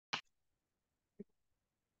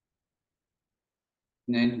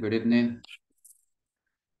Good evening.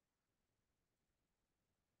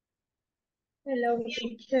 Hello,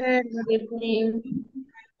 teacher. Good evening.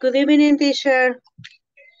 Good evening, teacher.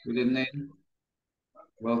 Good evening.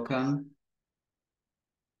 Welcome.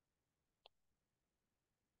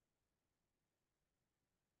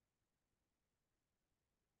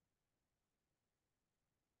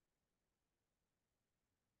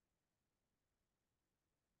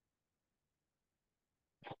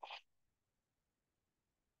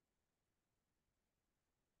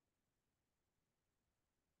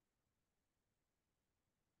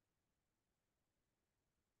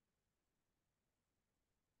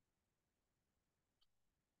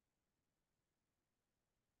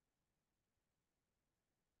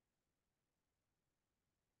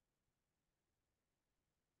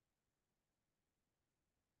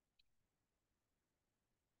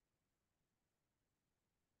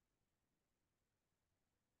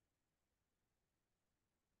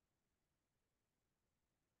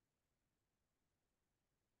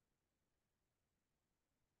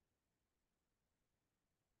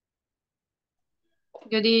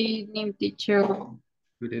 Good evening, teacher.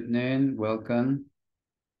 Good evening. Welcome.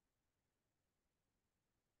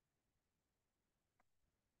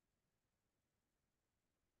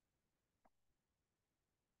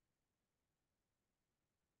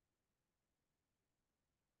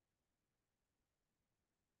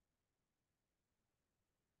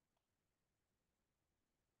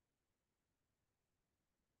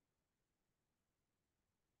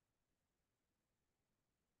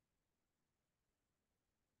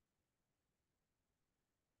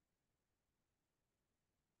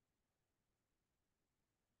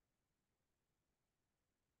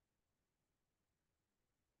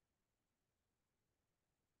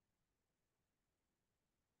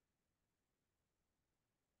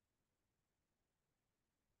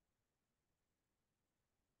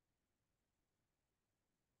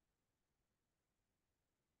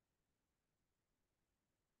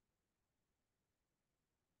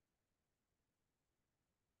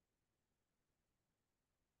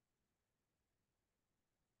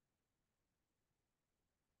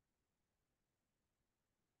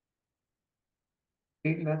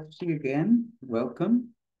 Okay, let's see again.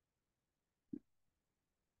 Welcome.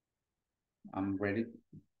 I'm ready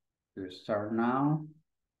to start now.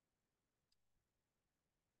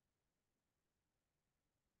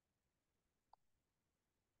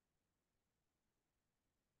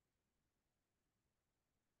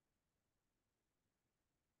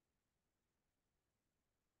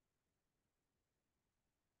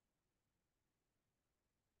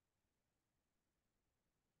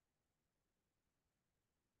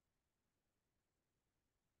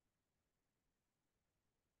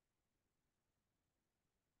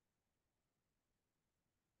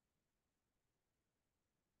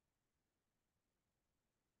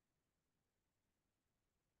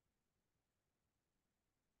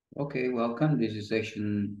 Okay, welcome. This is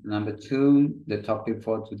session number 2. The topic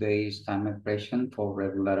for today is time expression for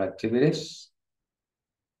regular activities.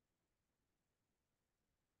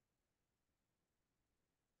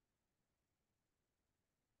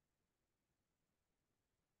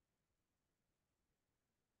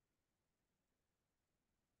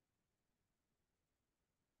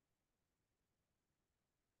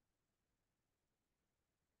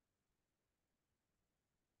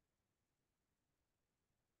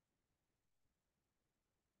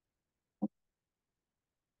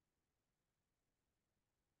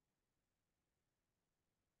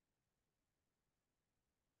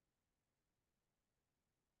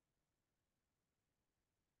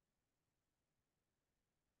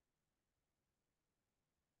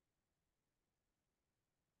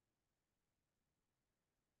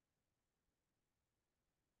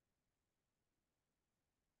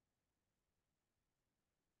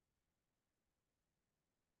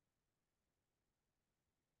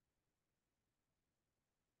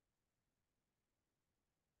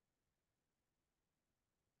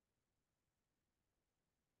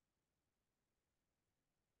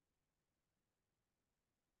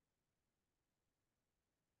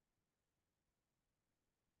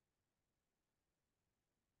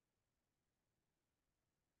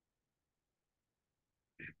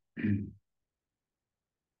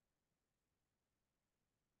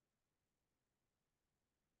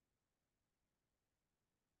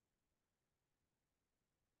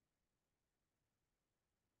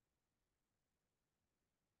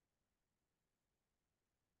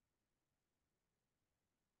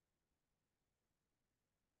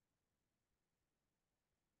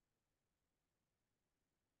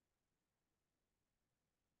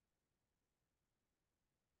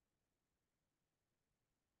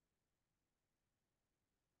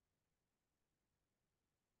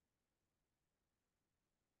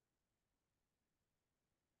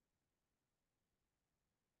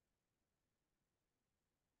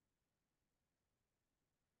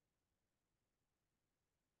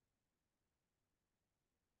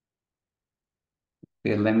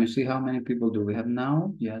 Okay, let me see how many people do we have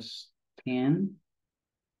now. Just 10.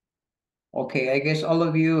 Okay, I guess all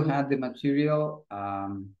of you had the material.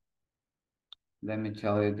 Let me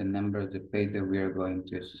tell you the number of the page that we are going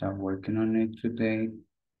to start working on it today.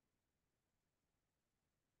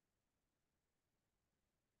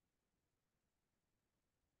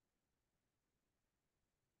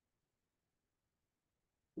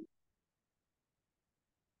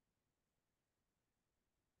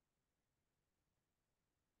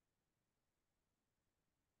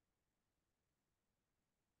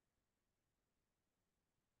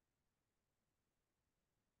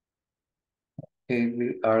 Okay,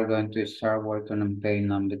 we are going to start working on page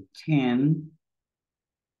number 10.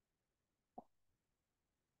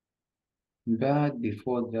 But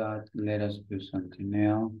before that, let us do something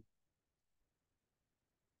else.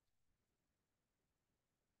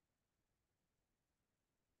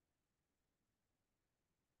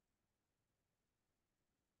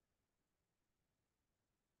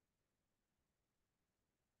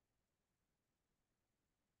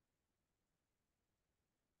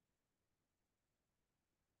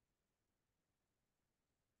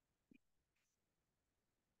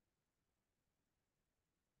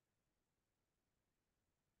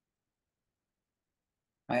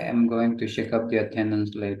 I am going to check up the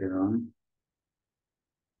attendance later on.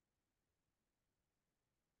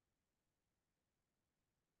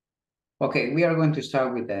 Okay, we are going to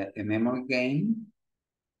start with a memory game.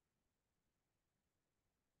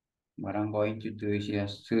 What I'm going to do is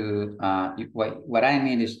just to, what I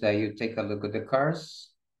need is that you take a look at the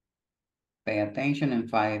cards, pay attention and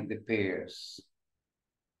find the pairs.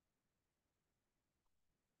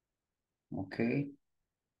 Okay.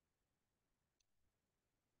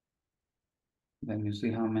 Let me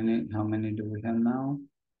see how many do we have now?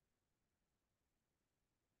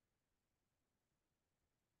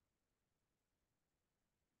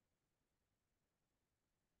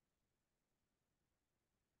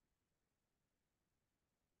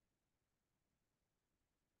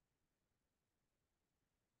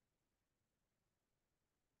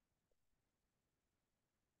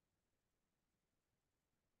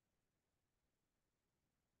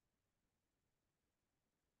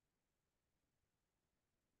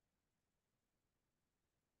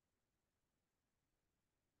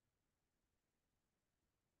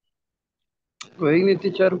 Good evening,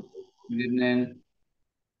 teacher. Good evening.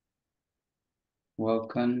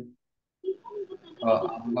 Welcome.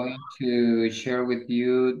 I'm going to share with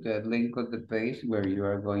you the link of the page where you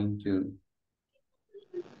are going to.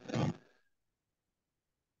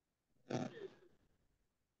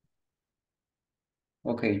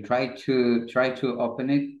 Okay, try to open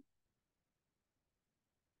it.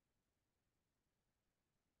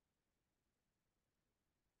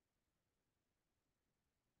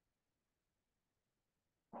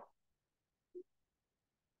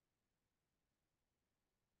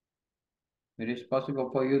 It is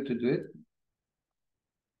possible for you to do it.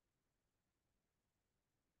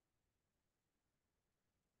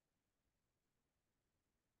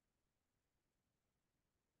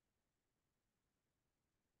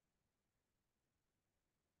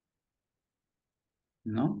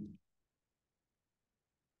 No?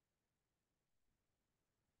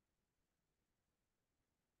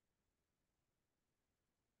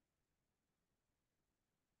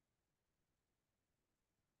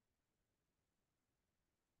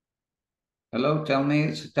 Hello, tell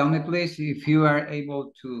me please if you are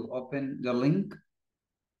able to open the link.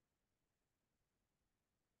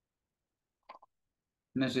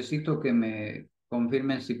 Necesito que me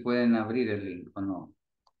confirmen si pueden abrir el link o no.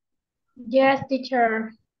 Yes,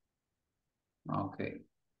 teacher. Okay.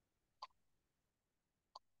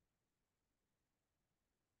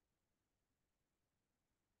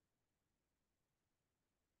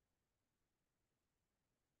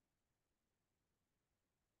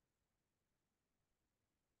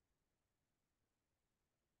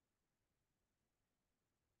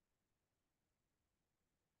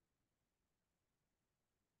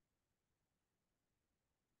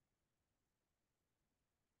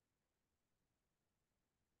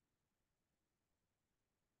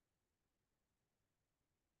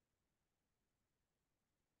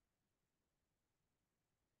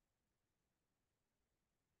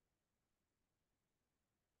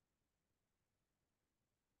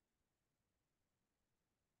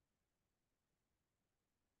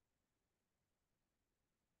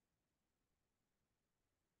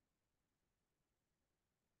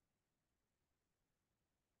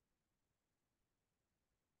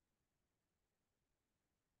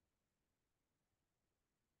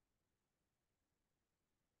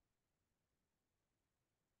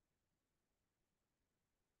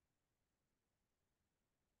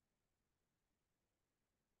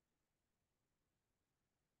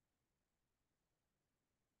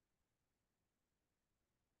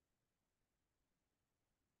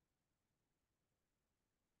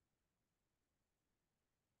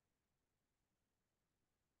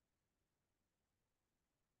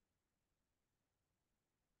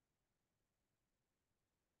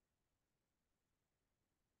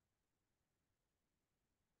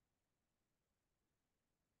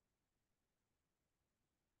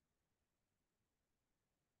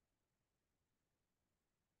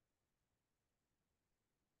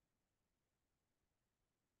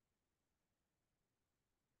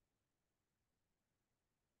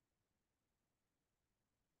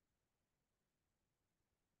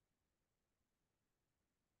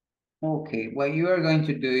 Okay, what you are going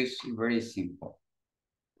to do is very simple.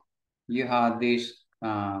 You have this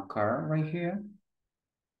card right here.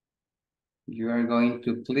 You are going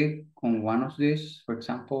to click on one of these. For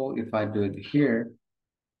example, if I do it here,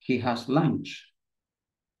 he has lunch.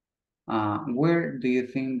 Where do you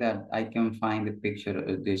think that I can find the picture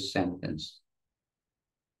of this sentence?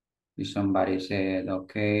 If somebody said,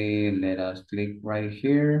 okay, let us click right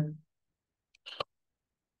here.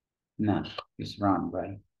 No, it's wrong,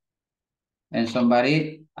 right? And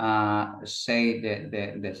somebody say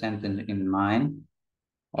the sentence in mind,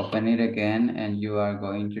 open it again, and you are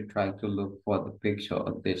going to try to look for the picture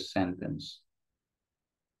of this sentence.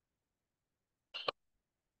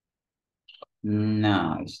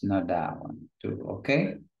 No, it's not that one too,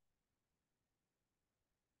 okay?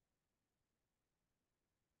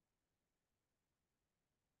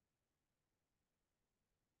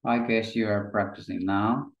 I guess you are practicing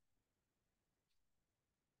now.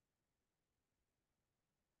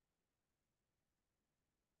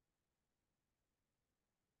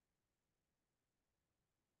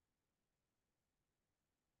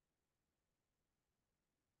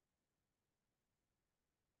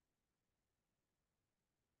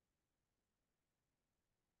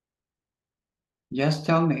 Just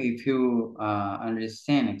tell me if you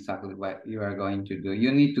understand exactly what you are going to do.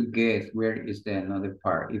 You need to guess where is the another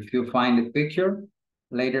part. If you find the picture,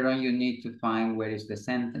 later on you need to find where is the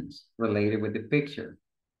sentence related with the picture.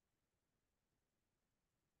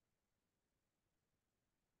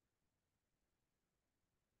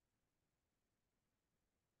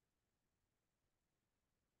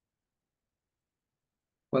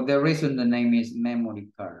 For the reason the name is memory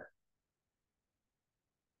card.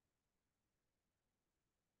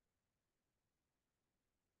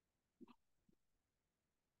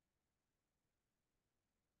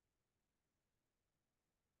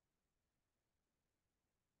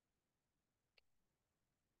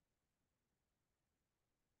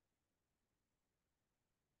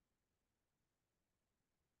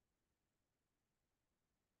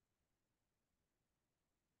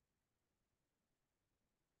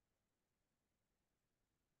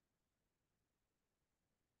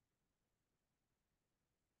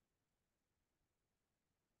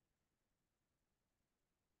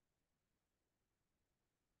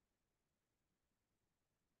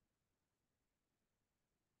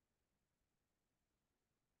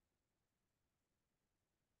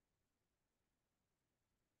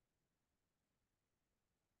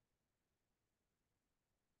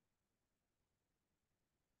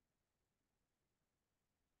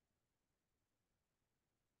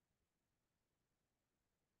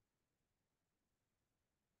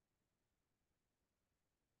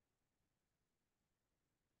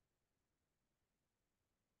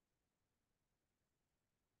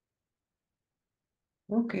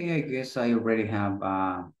 Okay, I guess I already have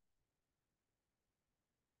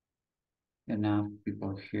enough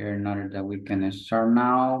people here in order that we can start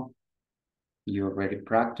now. You already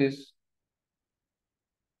practiced.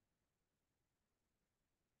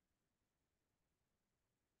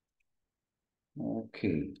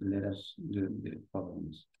 Okay, let us do the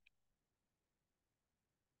problems.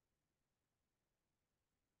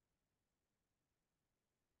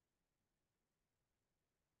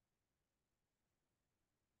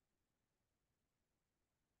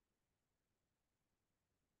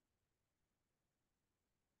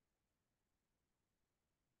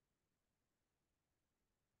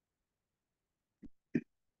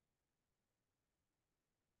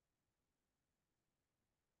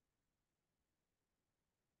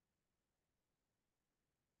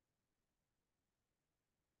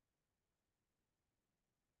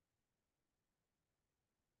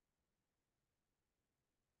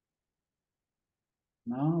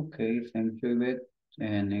 No, okay, thank you, Beth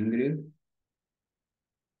and Ingrid.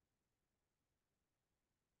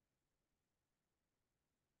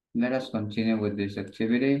 Let us continue with this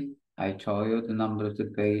activity. I told you the number of the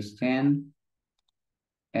page is 10.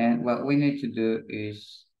 And what we need to do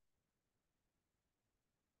is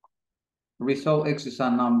resolve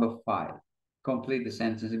exercise number 5. Complete the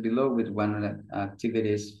sentence below with one of the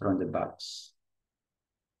activities from the box.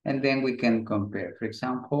 And then we can compare. For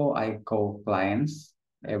example, I call clients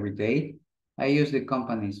every day. I use the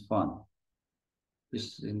company's phone.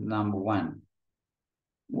 This is number 1.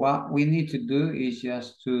 What we need to do is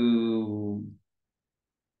just to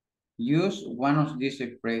use one of these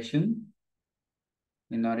expressions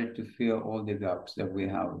in order to fill all the gaps that we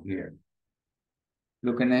have here.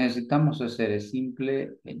 Lo que necesitamos hacer es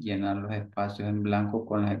simple llenar los espacios en blanco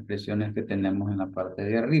con las expresiones que tenemos en la parte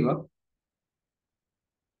de arriba.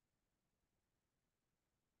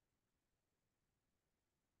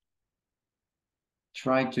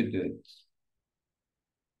 Try to do it.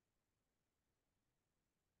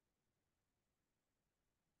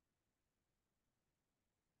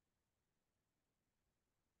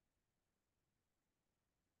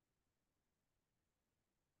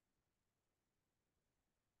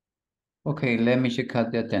 Okay, let me check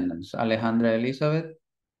out the attendance. Alejandra Elizabeth.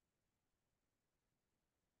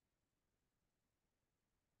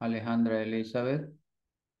 Alejandra Elizabeth.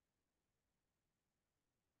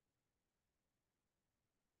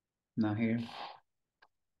 Not here.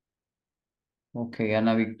 Okay,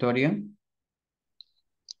 Ana Victoria.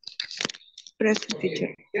 Present,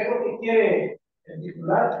 teacher.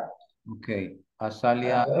 Okay,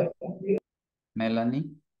 Azalia Melanie.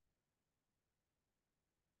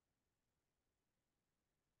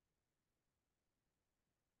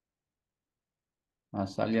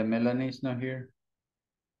 Azalia Melanie is not here.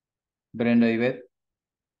 Brenda Yvette.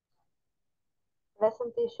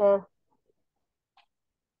 Present, teacher.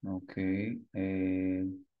 Okay.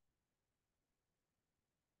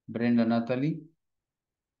 Brenda Natalie.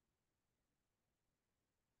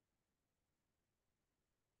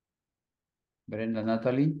 Brenda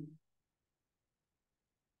Natalie.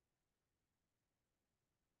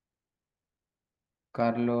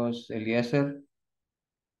 Carlos Eliezer.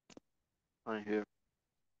 I'm here.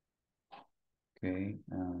 Okay.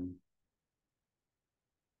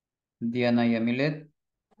 Diana Yamilet.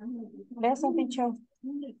 Present, teacher.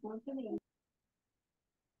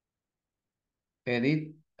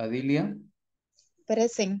 Edith Adilia.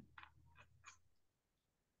 Present.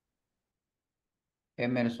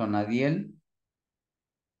 Emerson Adiel.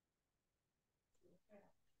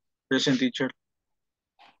 Present, teacher.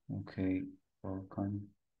 Okay. Welcome.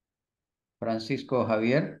 Francisco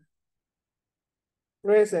Javier.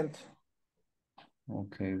 Present.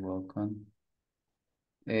 Okay, welcome.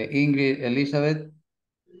 Ingrid Elizabeth.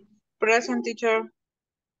 Present, teacher.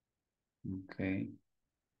 Okay.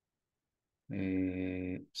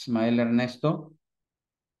 Ismael Ernesto.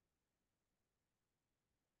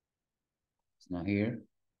 It's not here.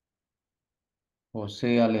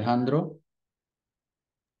 Jose Alejandro.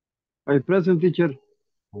 I present, teacher.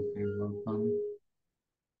 Okay, welcome.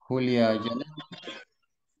 Julia Janet.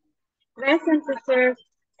 Present, teacher.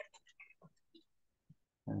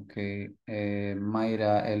 Okay.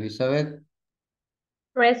 Mayra Elizabeth.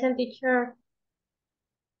 Present, teacher.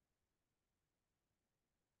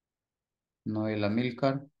 Noela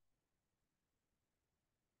Milcar.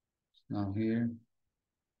 It's not here.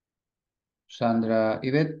 Sandra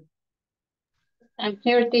Yvette. I'm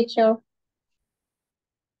here, teacher.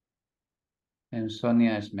 And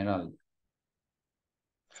Sonia Esmeralda.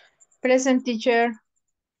 Present, teacher.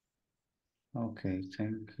 Okay,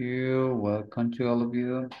 thank you. Welcome to all of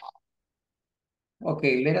you.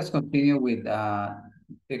 Okay, let us continue with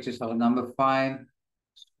exercise number 5.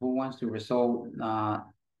 Who wants to resolve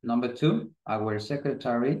number 2? Our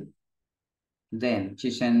secretary. Then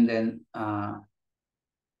she sent them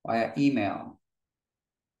via email.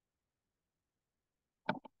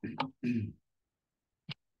 Who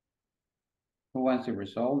wants to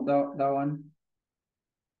resolve that one?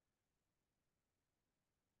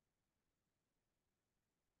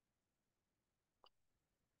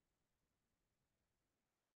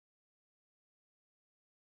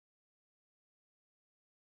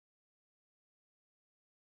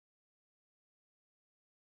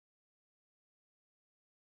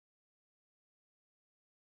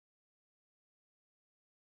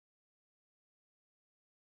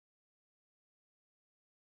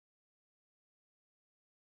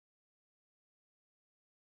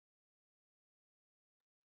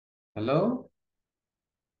 Hello?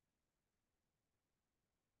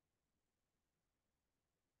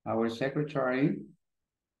 Our secretary.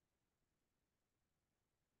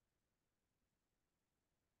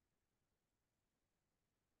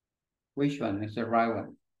 Which one is the right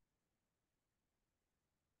one?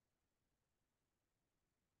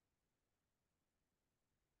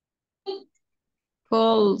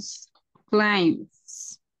 Calls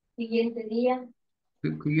clients. Siguiente día.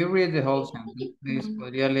 Could you read the whole sentence, please?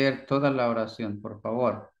 ¿Podría leer toda la oración, por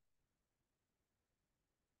favor?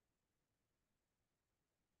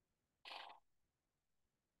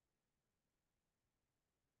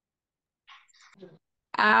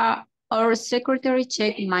 Our secretary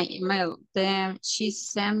checked my email. Then she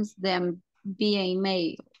sends them via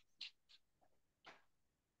email.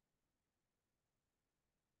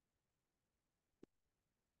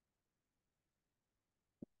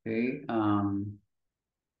 Okay.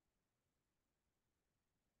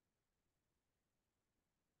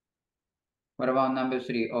 What about number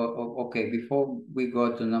 3? Okay, before we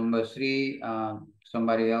go to number 3,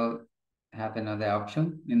 somebody else have another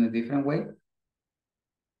option in a different way?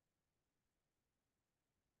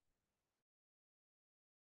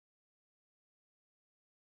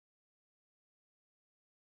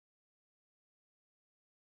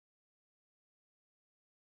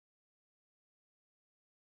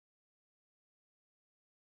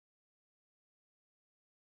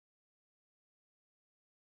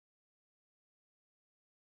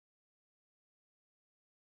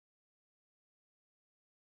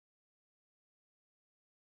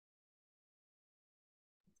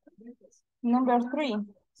 Number 3.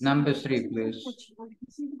 Number 3, please.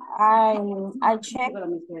 I check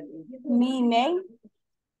me mail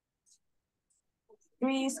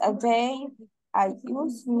 3 a day. I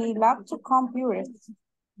use my laptop computer.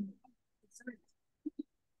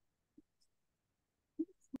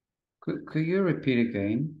 Could you repeat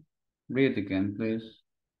again? Read again, please.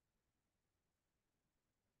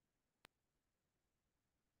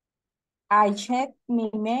 I check my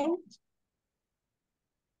mail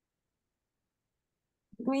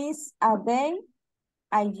 3 a day.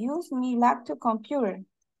 I use my laptop computer.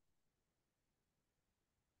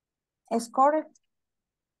 Is correct?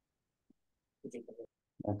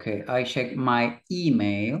 Okay, I check my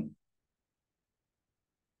email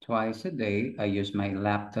twice a day. I use my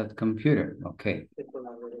laptop computer. Okay.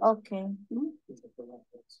 Okay.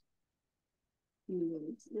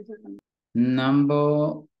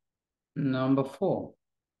 Number 4.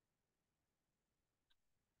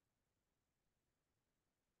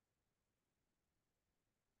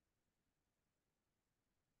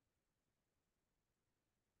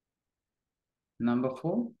 Number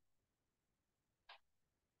 4.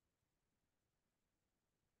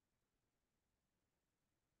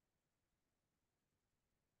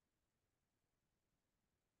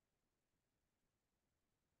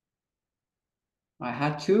 I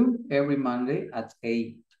had to every Monday at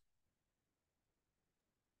 8.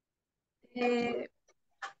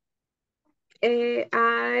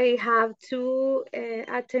 I have to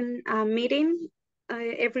attend a meeting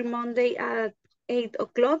every Monday at 8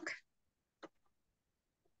 o'clock.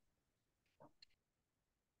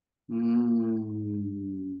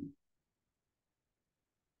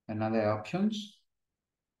 Another options?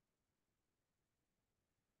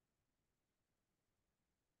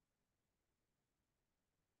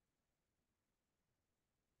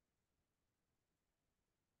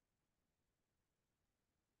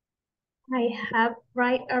 I have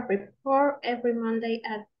write a report every Monday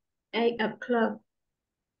at 8 o'clock.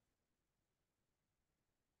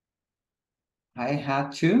 I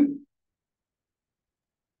had to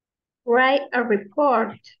Write a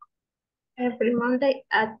report every Monday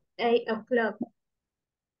at 8 o'clock.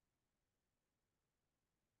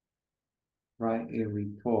 write a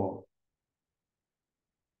report.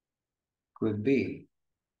 Could be.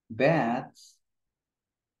 But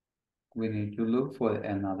we need to look for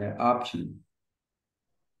another option.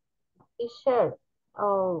 Teacher,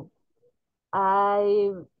 oh,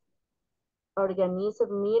 I organize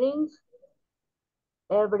meetings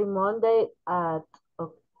every Monday at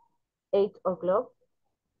 8 o'clock.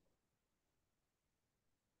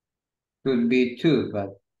 Could be 2,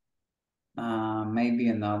 but maybe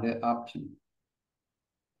another option.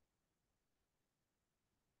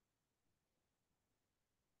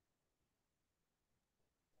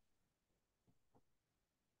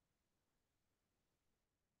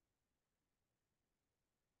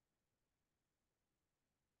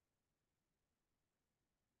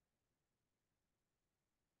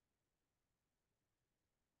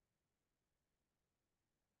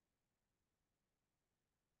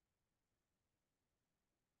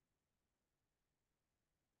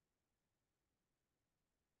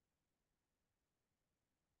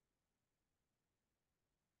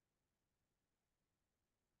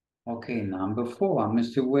 Okay, number 4. I'm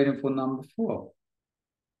still waiting for number 4.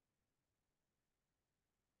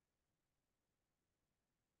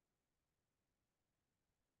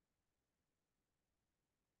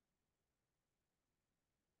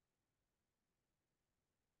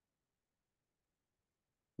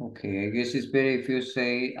 Okay, I guess it's better if you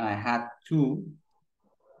say I had to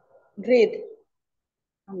Read.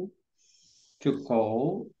 to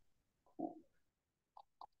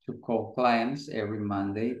call clients every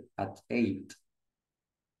Monday at 8.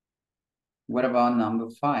 What about number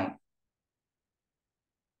 5?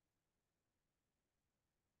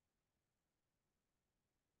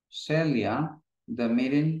 Celia, the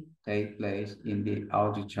meeting take place in the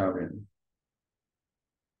auditorium.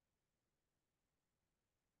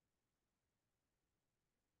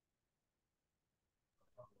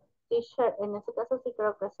 Teacher, en este caso sí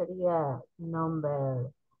creo que sería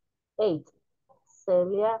number 8.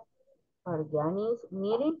 Celia organize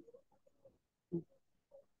meeting.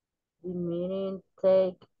 The meeting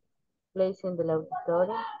take place in the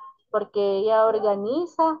laboratory. Porque ella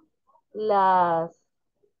organiza Celia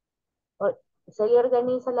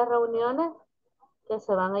organiza las reuniones que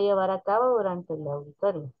se van a llevar a cabo durante el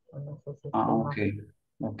auditorio. No sé si estoy mal. Okay.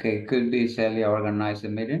 Okay, could be Celia organize a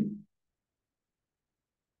meeting.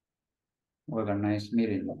 Organize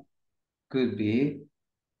meeting. Could be.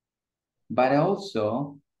 But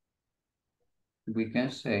also, we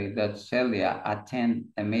can say that Celia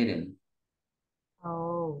attend a meeting.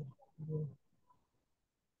 Oh.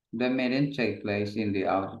 The meeting take place in the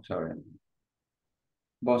auditorium.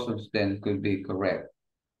 Both of them could be correct.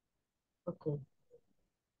 Okay.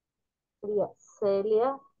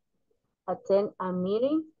 Celia attend a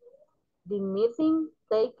meeting. The meeting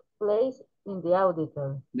take place in the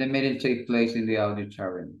auditorium. The meeting take place in the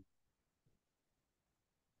auditorium.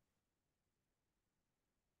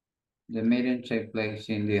 The meeting take place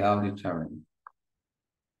in the auditorium.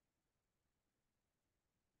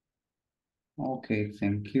 Okay,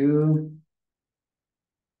 thank you.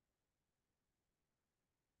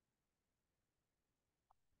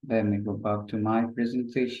 Let me go back to my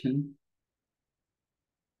presentation.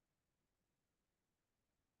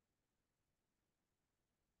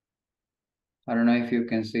 I don't know if you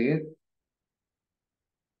can see it.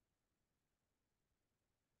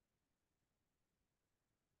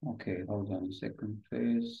 Okay, hold on a second,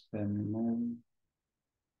 please. Let me move.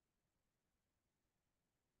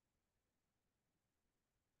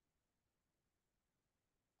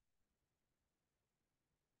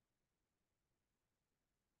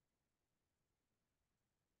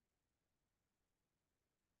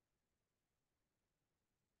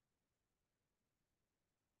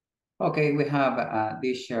 Okay, we have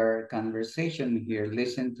this shared conversation here.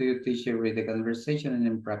 Listen to your teacher read the conversation and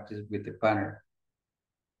then practice with the partner.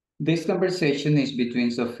 This conversation is between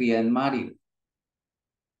Sophia and Mario.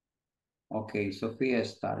 Okay, Sophia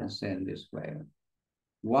started saying this way.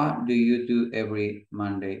 What do you do every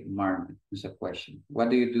Monday morning? Is a question. What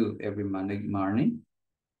do you do every Monday morning?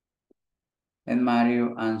 And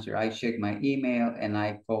Mario answered, I check my email and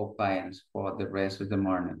I call clients for the rest of the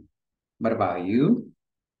morning. What about you?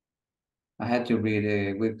 I had to read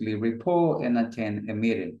a weekly report and attend a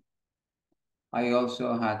meeting. I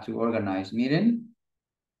also had to organize meeting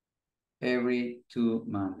every 2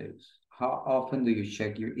 Mondays. How often do you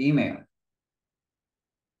check your email?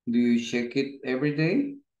 Do you check it every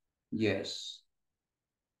day? Yes,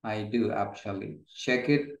 I do actually. Check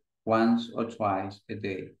it once or twice a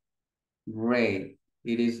day. Great,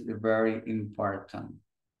 it is very important.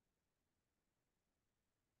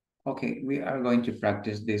 Okay, we are going to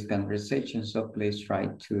practice this conversation, so please try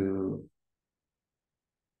to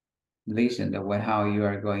listen the way how you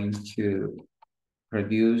are going to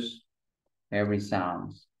produce every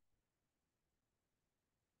sound.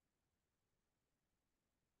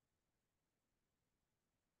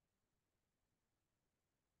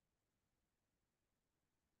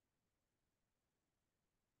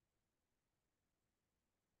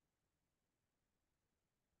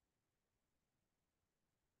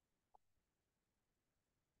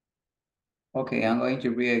 Okay, I'm going to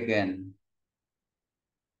read again.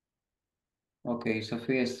 Okay,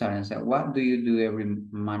 Sophia started and said, what do you do every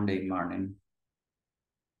Monday morning?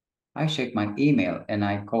 I check my email and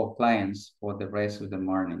I call clients for the rest of the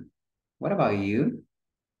morning. What about you?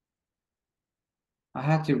 I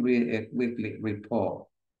had to read a weekly report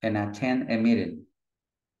and attend a meeting.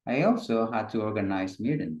 I also had to organize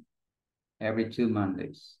meeting every 2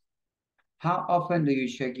 Mondays. How often do you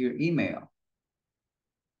check your email?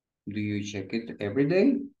 Do you check it every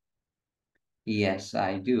day? Yes,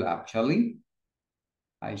 I do actually.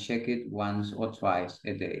 I check it once or twice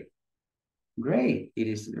a day. Great, it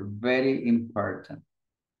is very important.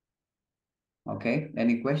 Okay,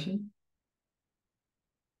 any question?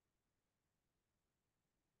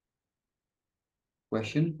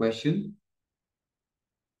 Question?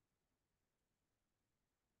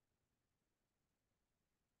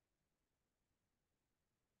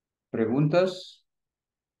 ¿Preguntas?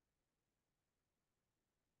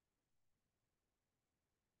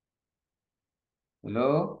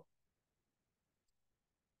 Hello?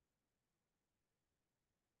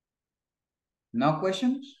 No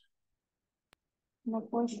questions? No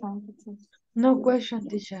question, teacher. No question,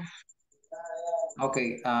 teacher.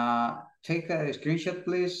 Okay, take a screenshot,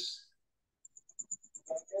 please.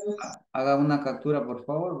 Haga una captura, por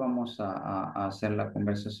favor. Vamos a hacer la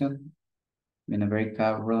conversación. In a very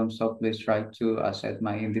calm room, so please try to accept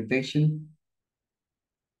my invitation.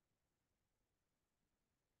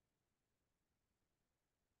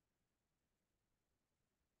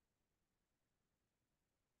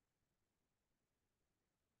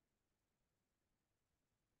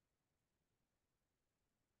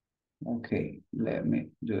 Okay, let me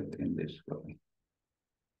do it in this way.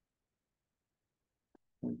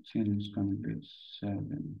 14 is going to be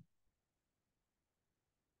 7.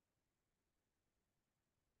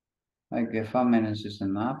 I guess 5 minutes is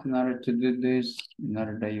enough in order to do this, in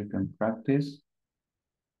order that you can practice.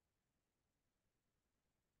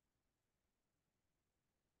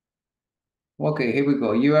 Okay, here we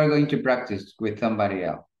go. You are going to practice with somebody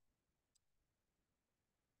else.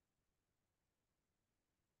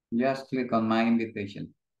 Just click on my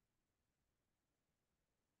invitation.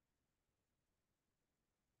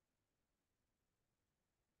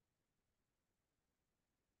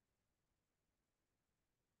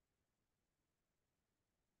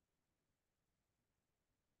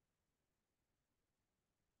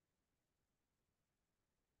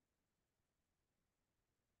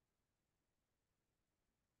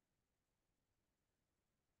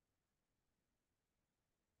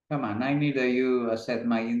 Come on, I need that you accept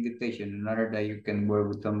my invitation in order that you can work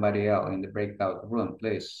with somebody else in the breakout room,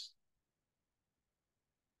 please.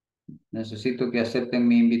 Necesito que acepten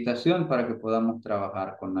mi invitación para que podamos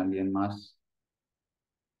trabajar con alguien más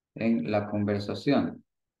en la conversación.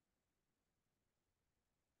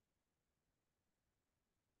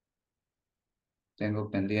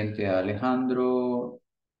 Tengo pendiente a Alejandro,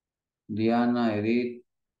 Diana, Edith,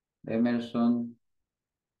 Emerson,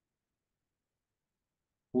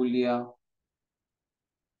 Julia.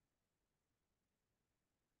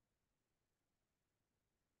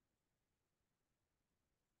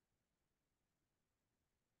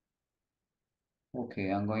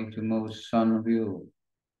 Okay, I'm going to move some of you.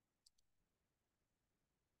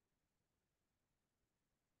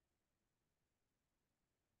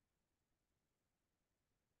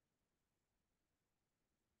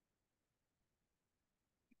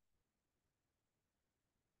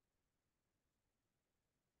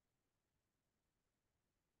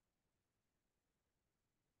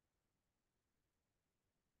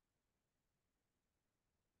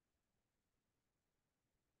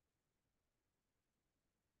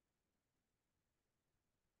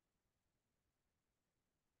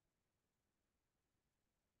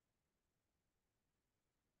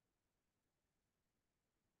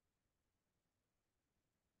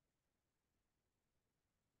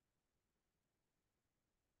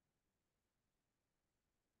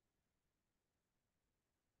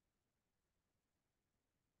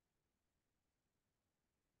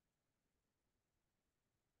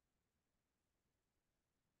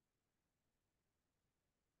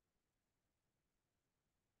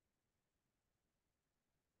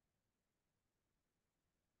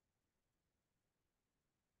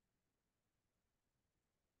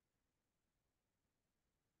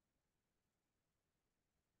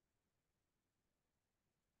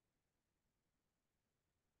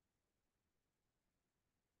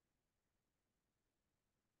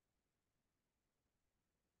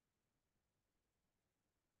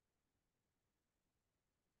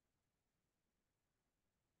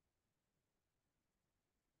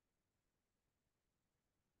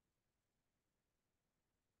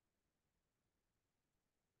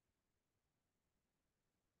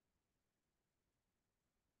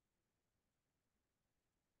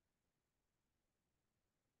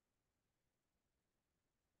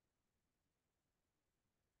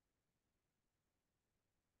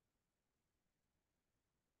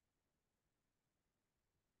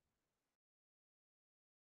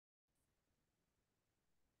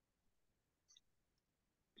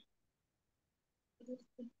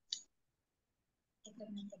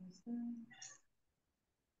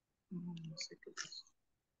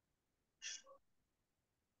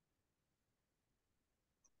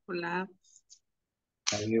 Hola.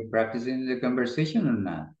 Are you practicing the conversation or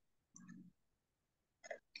not?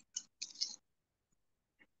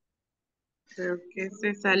 Creo que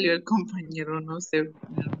se salió el compañero, no sé.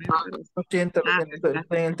 No estoy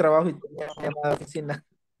estoy en el trabajo y tenía una llamada de oficina.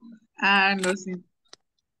 No sé.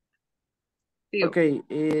 Sí, Ok,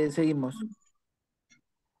 seguimos.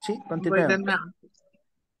 Sí, continuemos.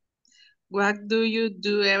 What do you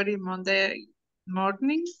do every Monday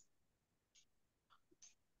morning?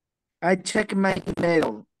 I check my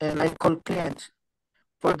email and I call clients.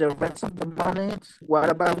 For the rest of the morning, what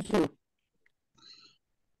about you?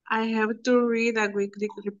 I have to read a weekly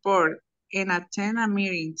report and attend a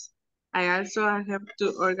meeting. I also have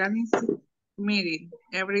to organize a meeting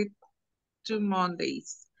every 2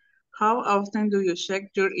 Mondays. How often do you check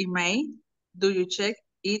your email? Do you check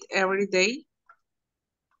it every day?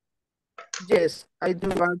 Yes, I do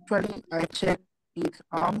actually. I check it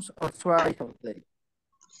once or twice a day.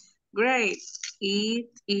 Great. It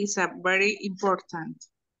is a very important.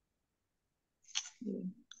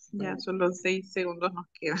 Ya solo 6 segundos nos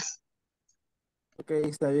quedan. Ok,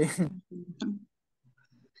 está bien.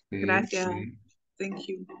 Gracias. Thank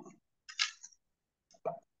you.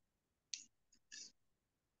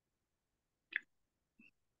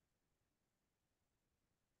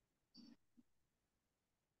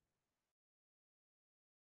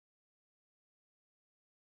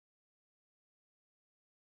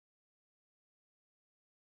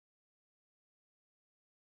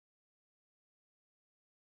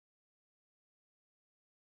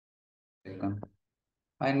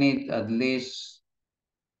 I need at least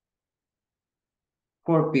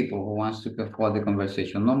 4 people who wants to for the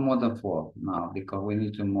conversation, no more than 4 now, because we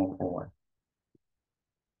need to move forward.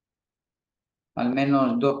 Al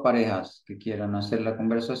menos 2 parejas que quieran hacer la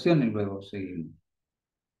conversación y luego seguimos.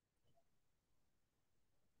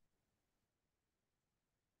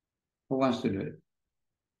 Who wants to do it?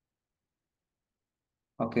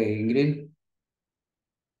 Okay, Ingrid.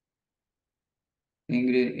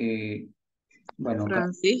 Ingrid, bueno.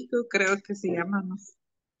 Francisco creo que se llama, no sé.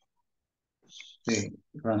 Sí,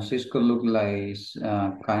 Francisco look like he's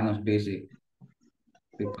kind of busy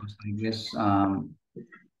because I guess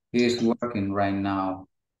he is working right now.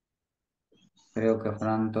 Creo que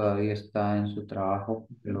Fran todavía está en su trabajo,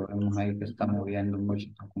 lo vemos ahí que está moviendo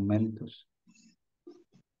muchos documentos.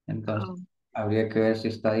 Entonces, habría que ver si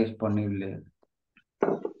está disponible.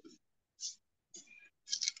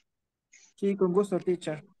 Sí, con gusto,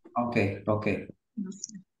 teacher. Okay. Okay.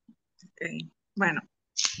 Bueno.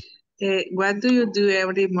 What do you do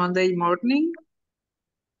every Monday morning?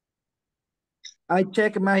 I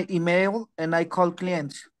check my email and I call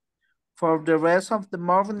clients. For the rest of the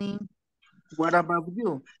morning, what about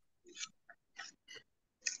you?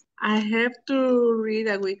 I have to read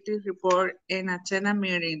a weekly report and attend a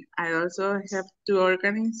meeting. I also have to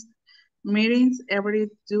organize meetings every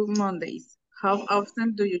 2 Mondays. How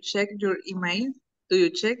often do you check your email? Do you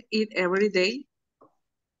check it every day?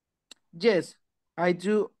 Yes, I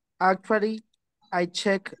do. Actually, I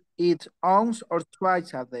check it once or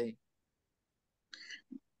twice a day.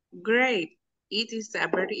 Great. It is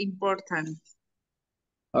very important.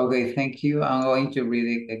 Okay, thank you. I'm going to read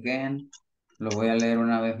it again. Lo voy a leer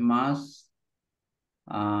una vez más.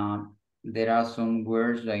 There are some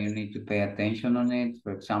words that you need to pay attention on it.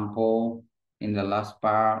 For example, in the last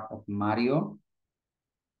part of Mario.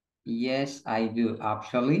 Yes, I do.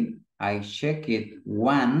 Actually, I check it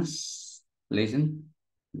once, listen,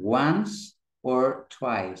 once or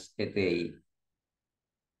twice a day.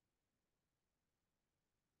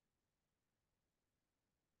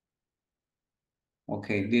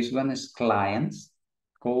 Okay, this one is clients,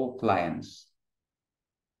 call clients.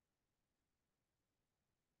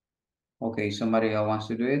 Okay, somebody else wants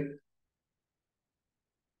to do it?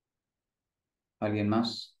 ¿Alguien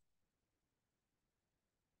más?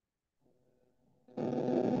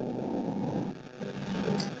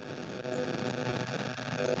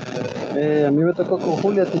 A mí me tocó con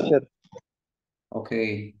Julia, teacher.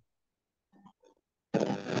 Okay.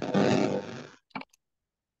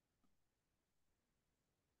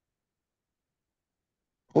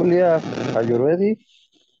 Julia, are you ready?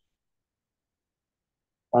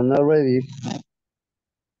 I'm not ready.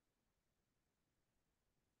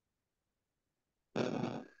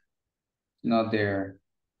 Not there.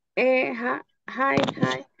 Hi.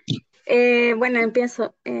 Bueno,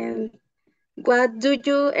 empiezo. What do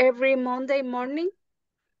you every Monday morning?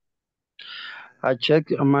 I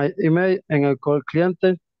check my email and I call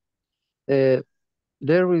cliente.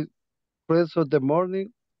 There is rest of the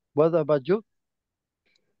morning. What about you?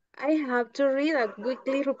 I have to read a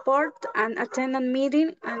weekly report and attend a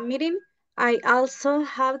meeting. I also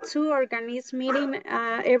have to organize meeting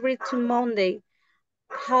every 2 Monday.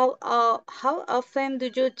 How often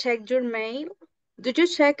do you check your mail? Do you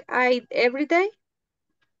check it every day?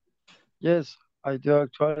 Yes, I do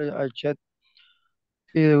actually. I check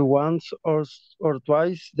it once or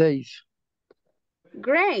twice days.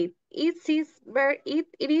 Great. It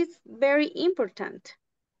is very important.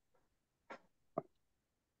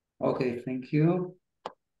 Okay, thank you.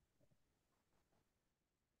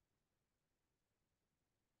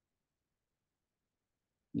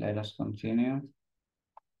 Let us continue.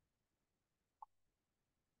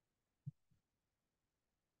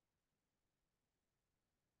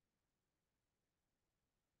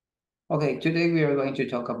 Okay, today we are going to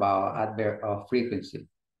talk about adverb of frequency.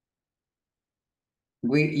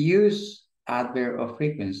 We use adverb of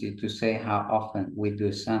frequency to say how often we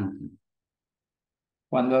do something.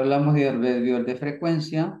 Cuando hablamos de adverbios de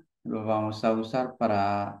frecuencia, los vamos a usar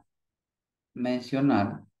para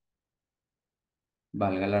mencionar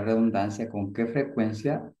valga la redundancia, con qué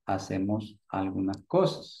frecuencia hacemos algunas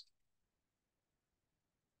cosas.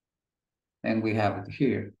 And we have it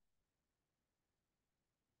here.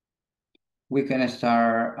 We can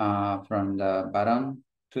start from the bottom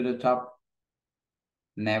to the top.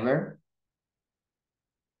 Never.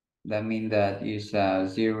 That means that is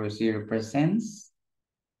 0%.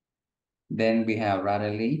 Then we have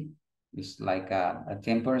rarely. It's like a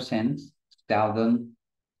 10%. Seldom.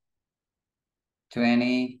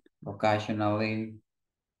 20. Occasionally.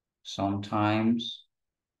 Sometimes.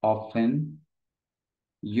 Often.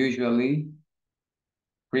 Usually.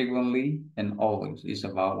 Frequently. And always. Is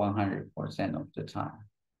about 100% of the time.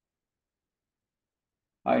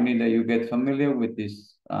 I need that you get familiar with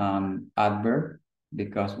this adverb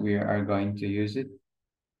because we are going to use it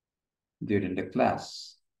during the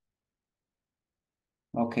class.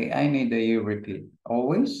 Okay, I need that you repeat.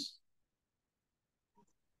 Always?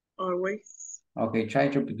 Always. Okay, try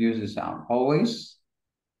to produce the sound. Always?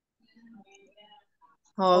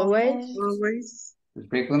 Always. Always.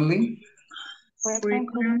 Frequently?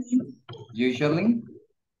 Frequently. Usually?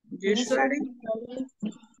 Usually.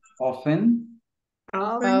 Often?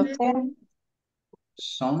 Often. Often.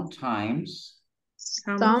 Sometimes?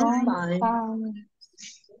 Sometimes.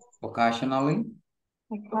 Occasionally?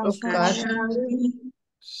 Occasionally.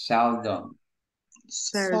 Seldom?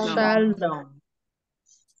 Seldom. Seldom.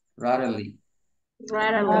 Rarely?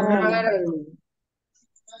 Rarely.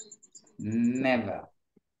 Never?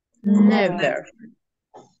 Never.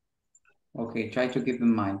 Okay, try to keep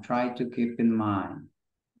in mind. Try to keep in mind.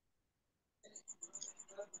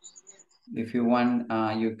 If you want,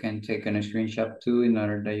 you can take a screenshot too in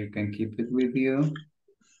order that you can keep it with you.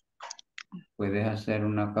 Puedes hacer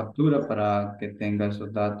una captura para que tenga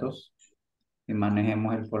esos datos y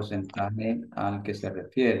manejemos el porcentaje al que se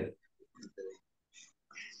refiere.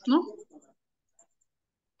 ¿No?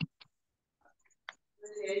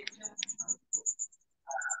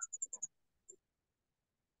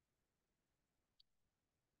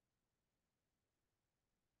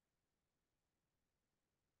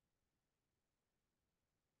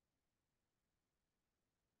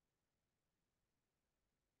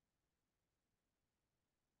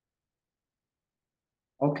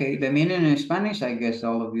 Okay, the meaning in Spanish, I guess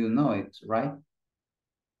all of you know it, right?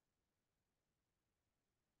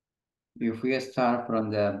 If we start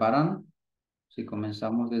from the bottom, si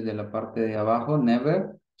comenzamos desde la parte de abajo,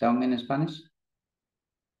 never, tell me in Spanish.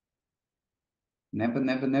 Never,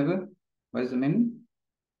 never, never. What is the meaning?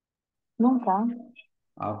 Nunca.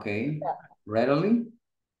 Okay. Readily?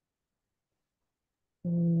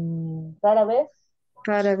 Rara vez.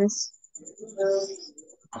 Rara vez.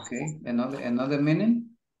 Okay. Another meaning?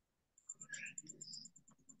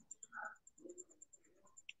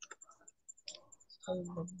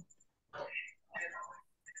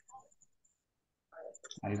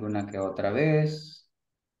 Alguna que otra vez.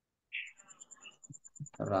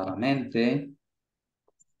 Raramente.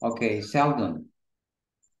 Okay, seldom.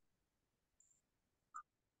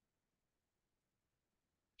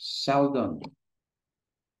 Seldom.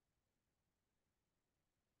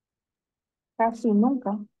 Casi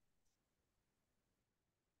nunca.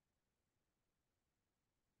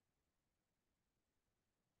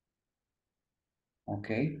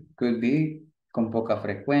 Okay, could be con poca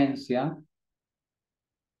frecuencia.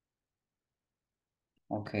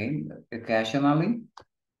 Okay, occasionally.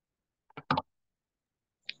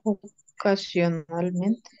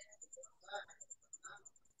 Ocasionalmente.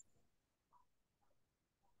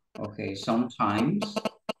 Okay, sometimes.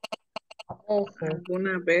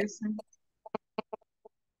 Algunas veces.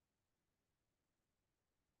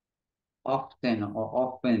 Often or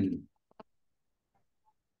often.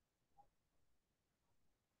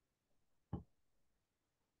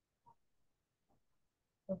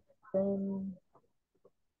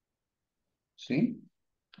 ¿Sí?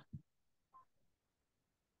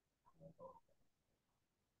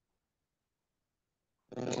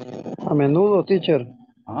 A menudo, teacher.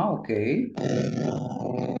 Ah, okay.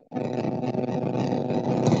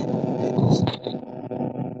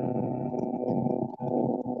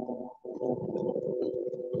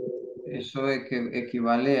 Eso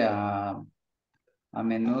equivale a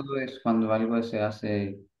menudo es cuando algo se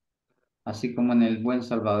hace así como en el buen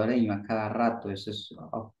salvadoreño, a cada rato. Eso es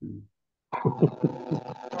often.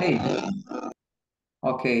 Hey.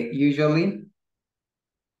 Okay, usually.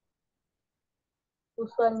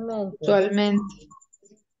 Usualmente. Usualmente.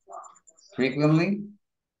 Frequently.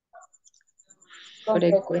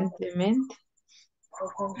 Frecuentemente.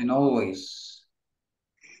 And always.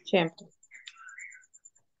 Siempre.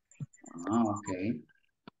 Ah, okay.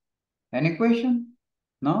 Any question?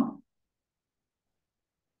 No?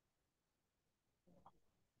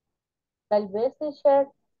 tal vez teacher,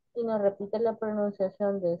 y nos repite la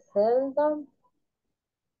pronunciación de seldom.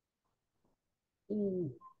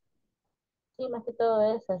 Y sí, más que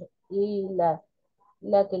todo esa. Y la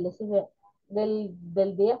que le sigue del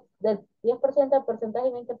 10% de porcentaje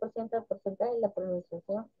y 20% de porcentaje la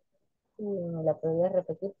pronunciación. Si me la podría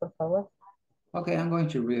repetir, por favor. Okay, I'm going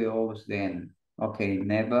to read those then. Okay,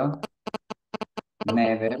 never,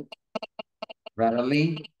 never,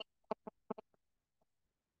 rarely,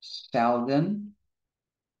 seldom,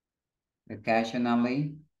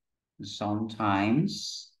 occasionally,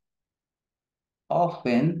 sometimes,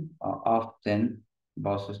 often, or often,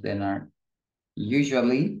 both of them are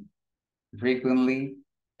usually, frequently,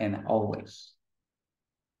 and always.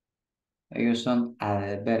 Ellos son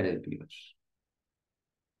adverbios.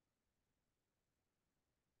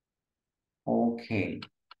 Okay.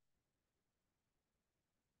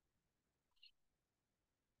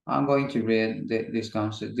 I'm going to read this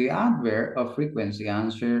concept. The adverb of frequency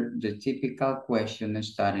answer the typical question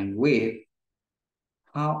starting with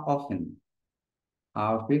how often,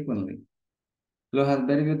 how frequently. Los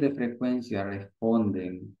adverbios de frecuencia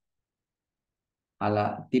responden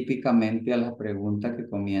típicamente a la pregunta que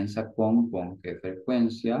comienza con qué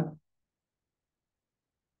frecuencia,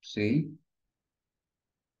 ¿sí?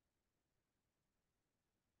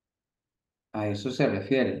 A eso se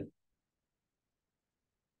refiere.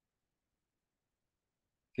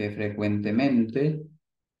 Que frecuentemente.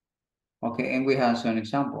 Okay, and we have some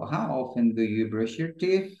example. How often do you brush your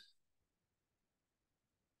teeth?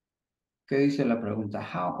 ¿Qué dice la pregunta?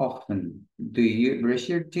 How often do you brush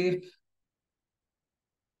your teeth?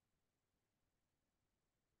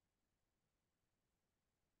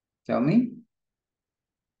 Tell me.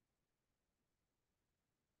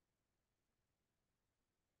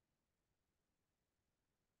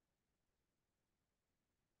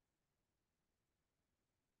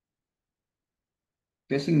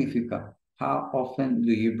 ¿Qué significa? How often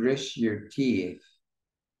do you brush your teeth?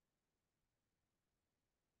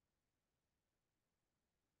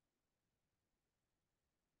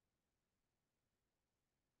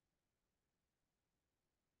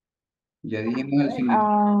 Ya dijimos el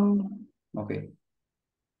significado. Ok.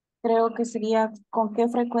 Creo que sería ¿con qué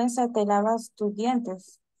frecuencia te lavas tus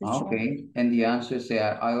dientes? Okay, and the answer is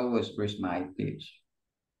I always brush my teeth.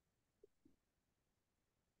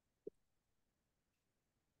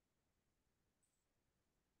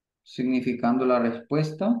 Significando la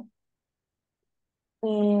respuesta.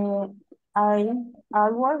 I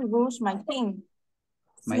always brush my teeth.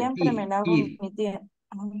 Siempre me lavo teeth. mis dientes.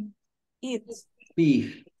 Teeth.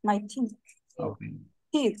 Teeth. My teeth. Okay.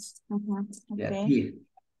 Teeth. Yeah, Okay. teeth.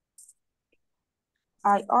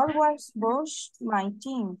 I always brush my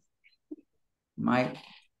teeth. My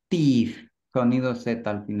teeth. Sonido Z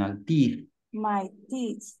al final. Teeth. My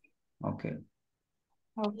teeth. Okay.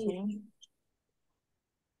 Okay.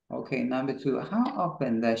 Okay, number 2. How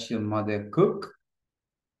often does your mother cook?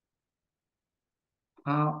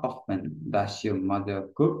 How often does your mother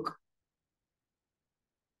cook?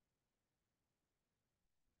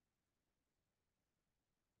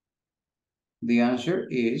 The answer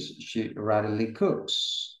is she rarely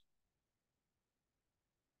cooks.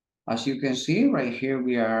 As you can see right here,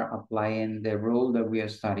 we are applying the rule that we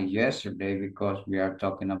studied yesterday because we are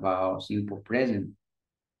talking about simple present.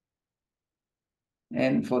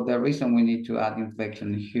 And for that reason, we need to add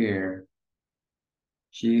inflection here.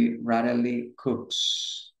 She rarely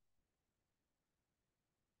cooks.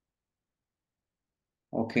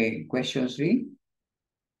 Okay, question 3.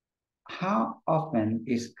 How often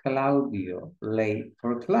is Claudio late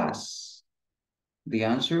for class? The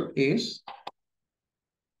answer is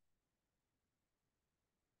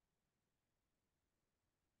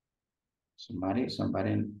somebody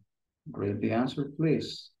read the answer,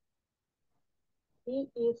 please. He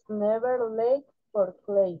is never late for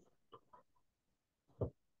class.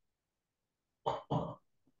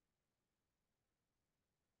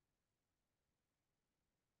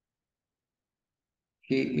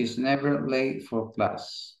 He is never late for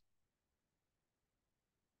class.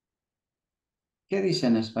 ¿Qué dice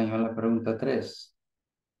en español la pregunta 3?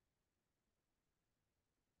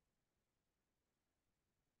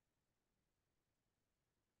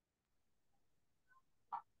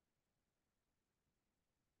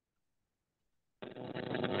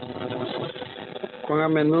 Con a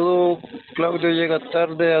menudo Claudio llega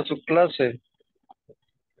tarde a su clase.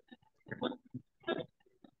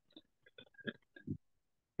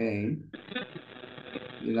 Okay.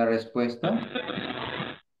 ¿Y la respuesta?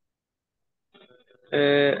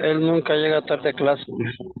 Él nunca llega tarde a clase,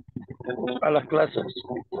 a las clases.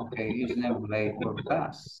 Okay, he's never late for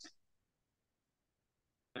class.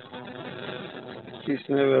 She's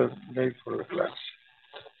never late for the class.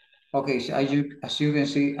 Okay, so as you can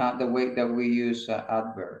see, the way that we use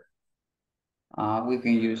adverb, we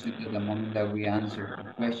can use it at the moment that we answer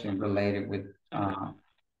a question related with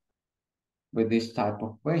this type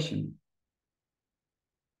of question.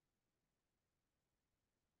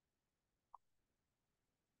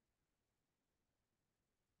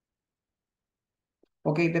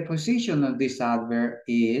 Okay, the position of this adverb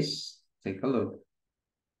is, take a look.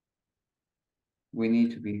 We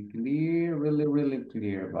need to be clear, really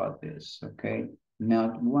clear about this, okay?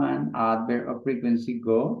 Not one adverb of frequency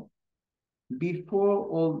go before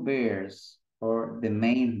all verbs or the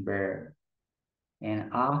main verb and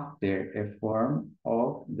after a form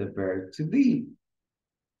of the verb to be.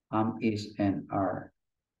 Is, and are.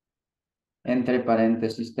 Entre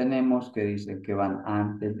paréntesis tenemos que dice que van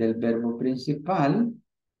antes del verbo principal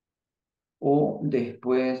o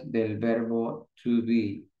después del verbo to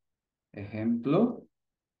be. Ejemplo,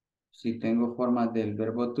 si tengo formas del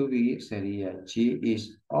verbo to be, sería she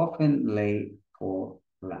is often late for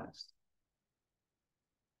class.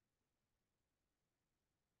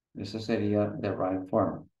 Esa sería the right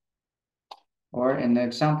form. Or an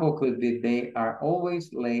example could be they are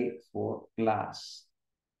always late for class.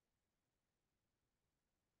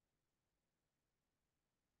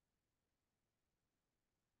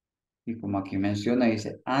 Y como aquí menciona,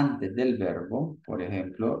 dice antes del verbo, por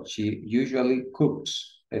ejemplo, she usually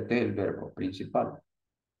cooks. Este es el verbo principal.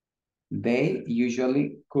 They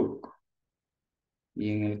usually cook. Y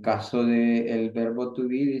en el caso del verbo to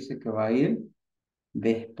be, dice que va a ir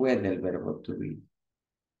después del verbo to be.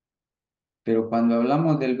 Pero cuando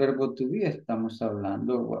hablamos del verbo to be, estamos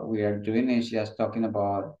hablando, what we are doing is just talking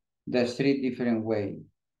about the three different ways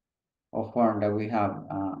of form that we have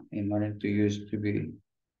in order to use to be.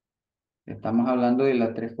 Estamos hablando de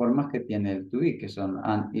las tres formas que tiene el to be, que son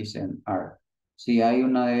and, is, and are. Si hay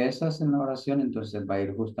una de esas en la oración, entonces va a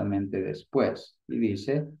ir justamente después. Y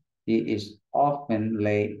dice, he is often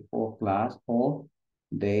late for class or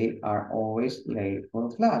they are always late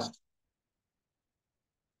for class.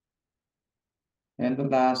 And the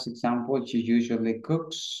last example, she usually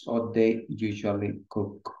cooks or they usually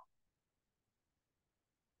cook.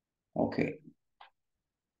 Okay.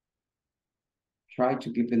 Try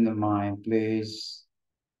to keep in the mind, please.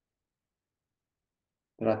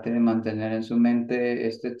 Trate de mantener en su mente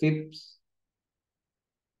este tips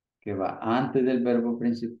que va antes del verbo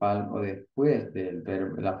principal o después del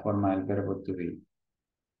verbo, la forma del verbo to be.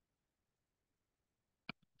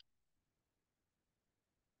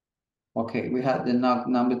 Okay, we have the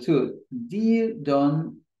number 2. Did,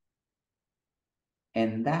 don't,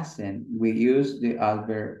 and doesn't. We use the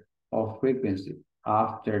adverb of frequency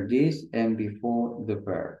after this and before the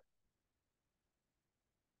verb.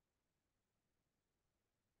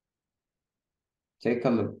 Take a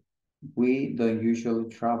look. We don't usually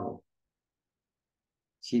travel.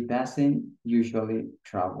 She doesn't usually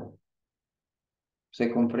travel.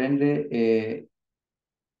 ¿Se comprende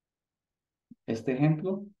este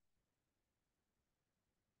ejemplo?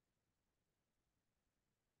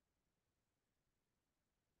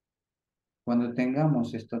 Cuando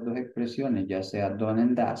tengamos estas dos expresiones, ya sea don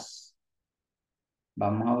and does,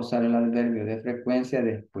 vamos a usar el adverbio de frecuencia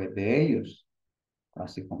después de ellos.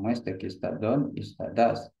 Así como este, aquí está don y está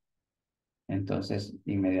does. Entonces,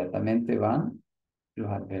 inmediatamente van los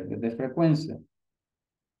adverbios de frecuencia.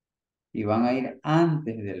 Y van a ir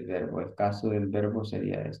antes del verbo. El caso del verbo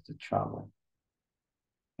sería este, travel.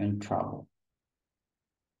 And travel.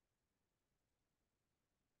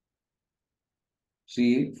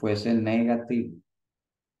 Si fuese negativo.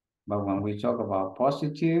 But when we talk about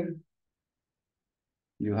positive,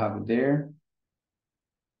 you have there.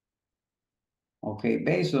 Okay,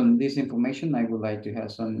 based on this information, I would like to have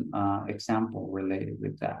some example related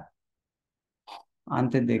with that.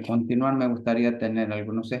 Antes de continuar, me gustaría tener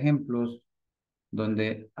algunos ejemplos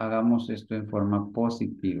donde hagamos esto en forma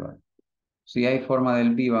positiva. Si hay forma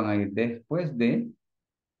del be, van a ir después de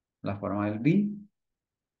la forma del be.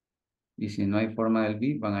 Y si no hay forma del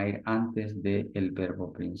be, van a ir antes del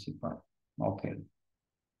verbo principal. Okay.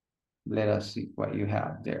 Let us see what you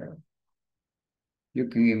have there. You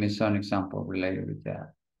can give me some example related with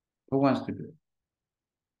that. Who wants to do it?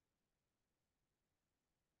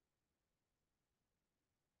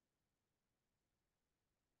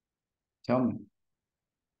 Tell me.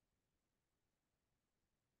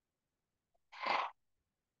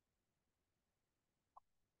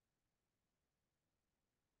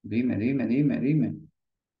 Dime.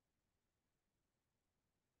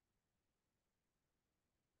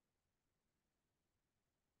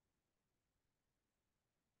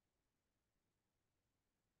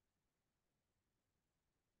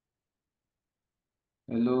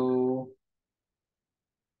 Hello.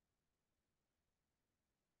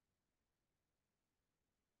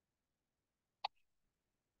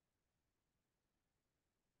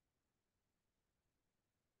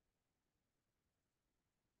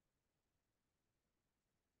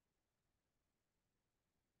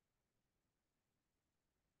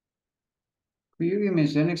 Could you give me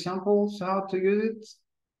some examples how to use it?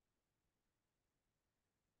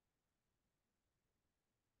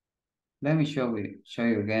 Let me show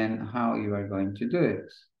you again how you are going to do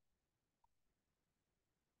it.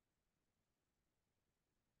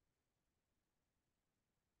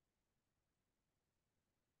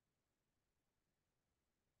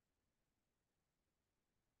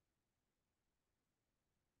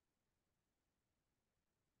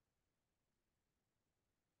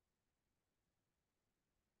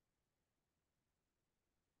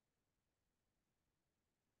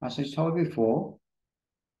 As I told before,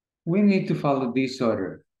 we need to follow this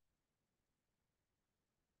order.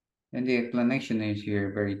 And the explanation is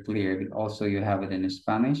here very clear. Also, you have it in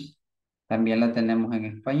Spanish. También la tenemos en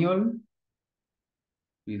español.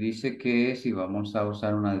 Y dice que si vamos a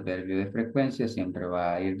usar un adverbio de frecuencia, siempre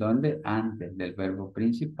va a ir donde antes del verbo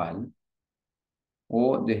principal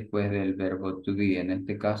o después del verbo to be. En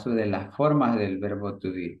este caso, de las formas del verbo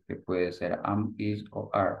to be, que puede ser am, is o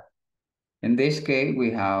are. In this case, we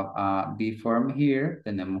have a be form here.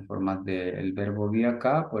 Tenemos formas del verbo be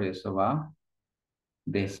acá, por eso va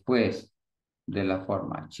después de la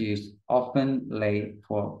forma. She is often late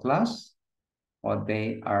for class, or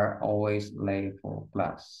they are always late for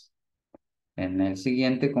class. En el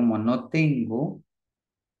siguiente, como no tengo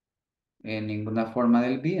ninguna forma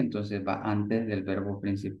del be, entonces va antes del verbo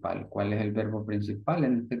principal. ¿Cuál es el verbo principal?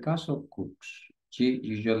 En este caso, cooks. She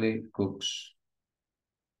usually cooks.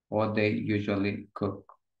 Or they usually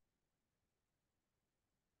cook.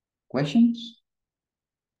 Questions?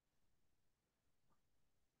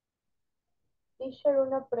 Teacher,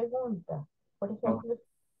 una pregunta. Por ejemplo,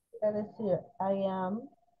 quiero decir, I am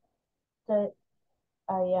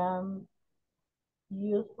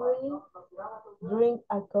usually drink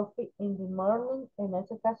a coffee in the morning. En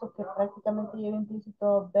ese caso que prácticamente lleva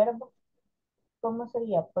implícito verbo, ¿cómo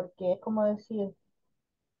sería? Porque es como decir,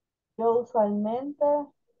 yo usualmente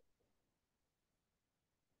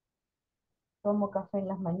tomo café en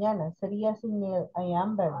las mañanas. Sería sin el I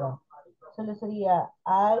am, ¿verdad? Solo sería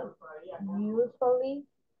I usually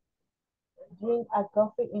drink a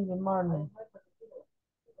coffee in the morning.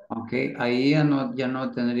 Ok, ahí ya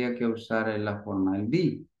no tendría que usar la forma del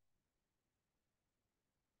be.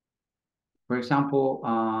 For example,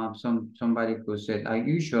 somebody could say, I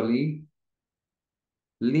usually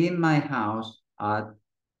leave my house at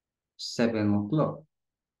 7 o'clock.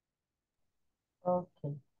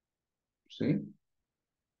 Okay. ¿Sí?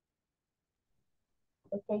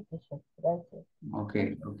 Okay, teacher. Gracias.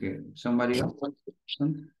 Okay. Somebody else?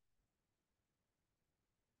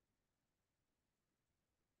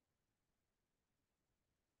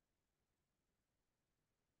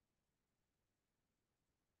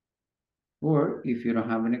 Or if you don't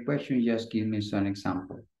have any question, just give me some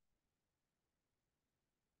example.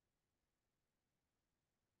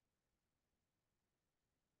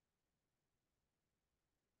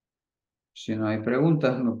 Si no hay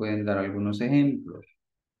preguntas, me pueden dar algunos ejemplos.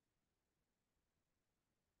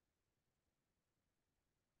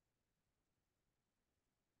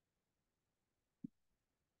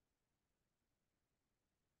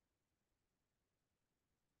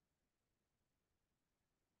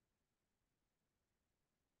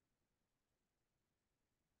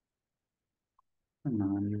 Come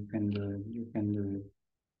on, you can do it. You can do it.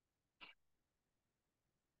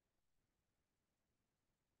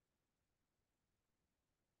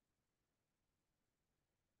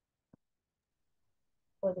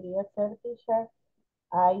 Podría ser, teacher.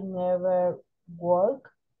 I never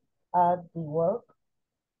walk at the work.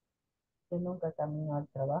 Yo nunca camino al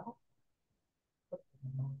trabajo.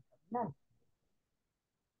 No.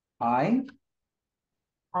 I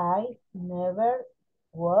never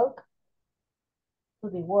walk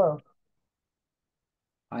to the work.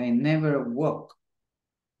 I never walk.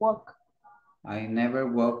 Walk. I never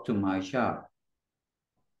walk to my job.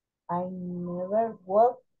 I never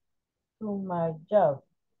walk to my job.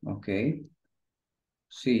 Ok.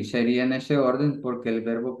 Sí, sería en ese orden porque el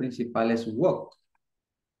verbo principal es walk.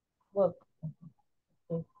 Walk.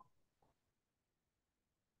 Okay.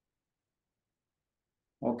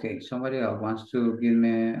 Okay, somebody else wants to give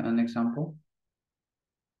me an example?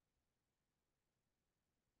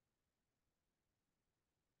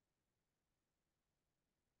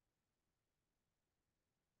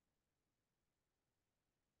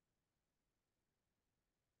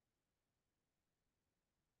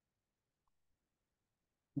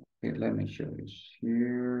 Okay, let me show this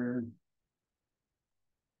here.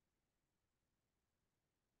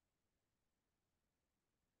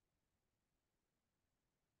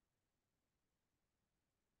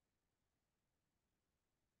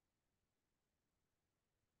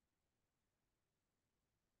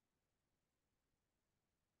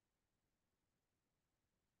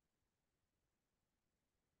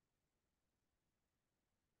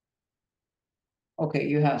 Okay,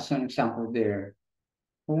 you have some examples there.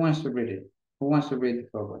 Who wants to read it? Who wants to read the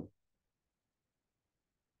program?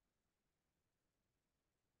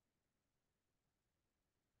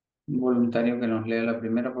 Un voluntario que nos lea la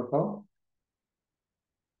primera, por favor.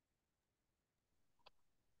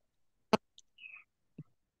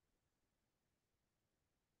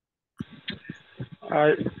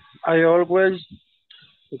 I I always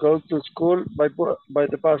go to school by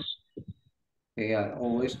the bus. Okay, I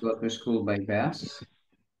always go to school by bus.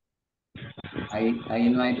 Ahí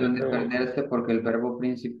no hay donde perderse porque el verbo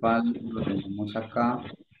principal lo tenemos acá.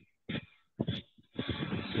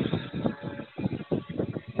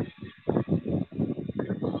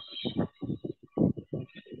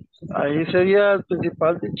 Ahí sería el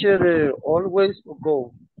principal teacher de always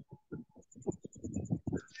go.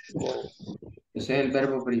 Ese es el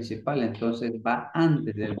verbo principal, entonces va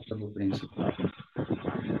antes del verbo principal.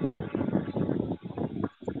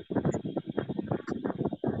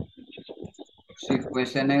 Si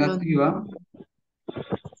fuese negativa,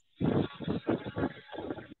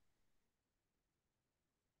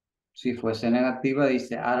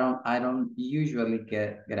 dice I don't usually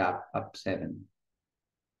get up at 7.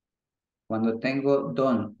 Cuando tengo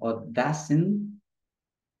don't o doesn't,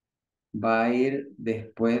 va a ir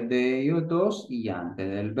después de ellos dos y antes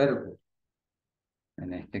del verbo.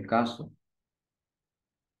 En este caso.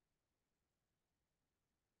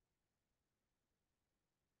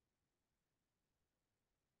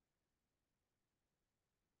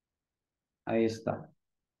 Ahí está.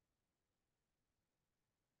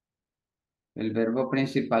 El verbo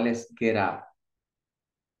principal es get up.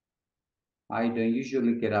 I don't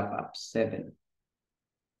usually get up at 7.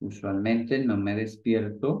 Usualmente no me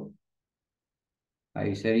despierto.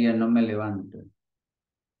 Ahí sería no me levanto.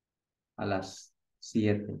 A las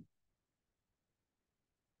 7.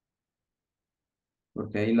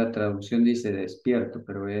 Porque ahí la traducción dice despierto,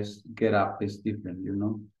 pero es get up is different, you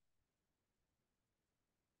know.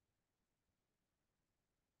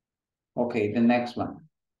 Okay, the next one.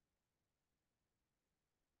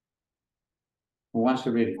 Who wants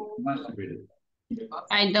to read it? Who wants to read it?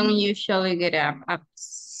 I don't usually get up at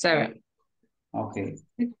 7. Okay.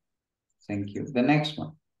 Thank you. The next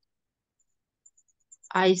one.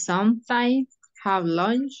 I sometimes have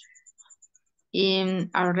lunch in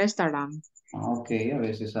a restaurant. Okay, a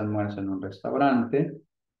veces almuerzo en un restaurante.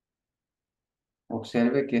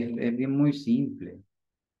 Observe que es bien muy simple.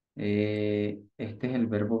 Este es el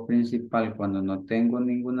verbo principal. Cuando no tengo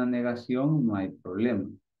ninguna negación, no hay problema.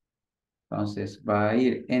 Entonces, va a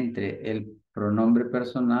ir entre el pronombre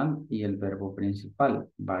personal y el verbo principal.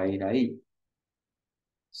 Va a ir ahí.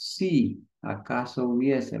 Si acaso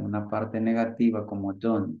hubiese una parte negativa como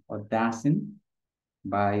don't o doesn't,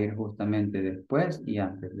 va a ir justamente después y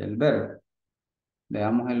antes del verbo.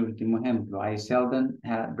 Veamos el último ejemplo. I seldom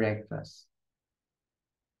have breakfast.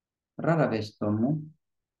 Rara vez tomo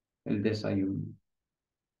el desayuno.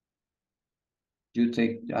 You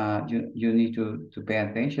need to pay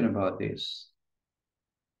attention about this.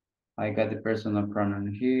 I got the personal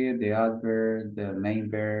pronoun here, the adverb, the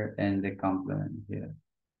main verb, and the complement here.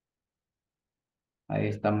 Ahí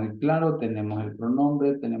está muy claro, tenemos el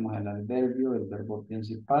pronombre, tenemos el adverbio, el verbo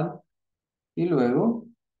principal, y luego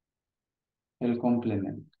el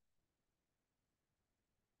complemento.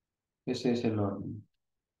 Ese es el orden.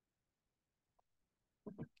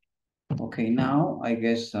 Okay, now I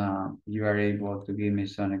guess you are able to give me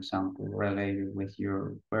some example related with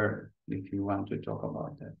your verb, if you want to talk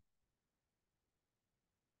about that.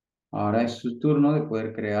 Ahora es su turno de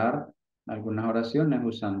poder crear algunas oraciones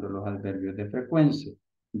usando los adverbios de frecuencia.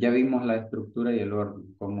 Ya vimos la estructura y el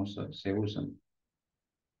orden, cómo se usan.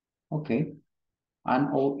 Ok.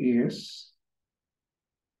 I'm all ears.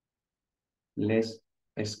 Les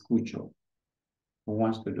escucho. Who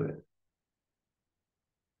wants to do it?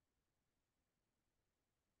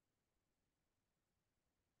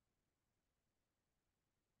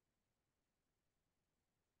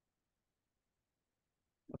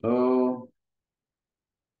 Hello.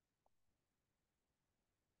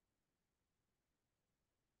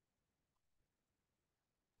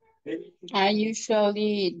 I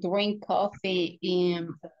usually drink coffee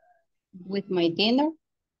with my dinner.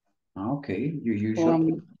 Okay, you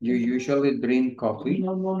usually drink coffee?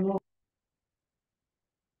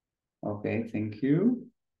 Okay, thank you.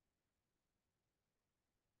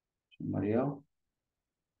 Somebody else?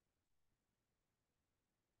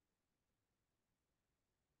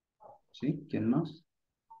 ¿Sí? ¿Quién más?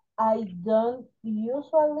 I don't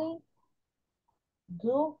usually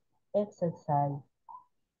do exercise.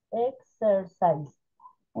 Exercise.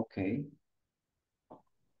 Okay.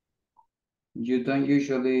 You don't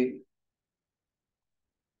usually.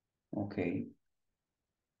 Okay.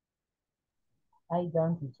 I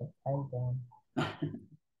don't, teacher. I don't.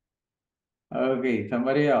 Okay,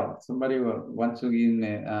 somebody else. Somebody wants to give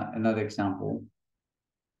me another example.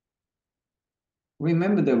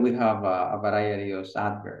 Remember that we have a variety of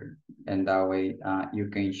adverbs, and that way you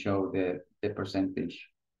can show the percentage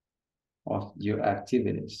of your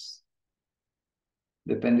activities.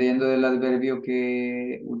 Dependiendo del adverbio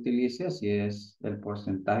que utilice, así es el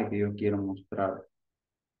porcentaje que yo quiero mostrar.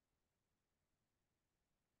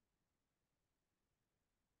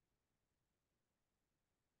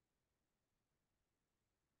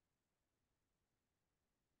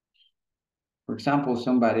 For example,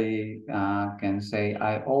 somebody can say,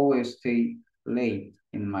 I always stay late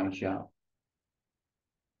in my job.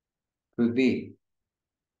 Could be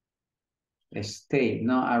stay,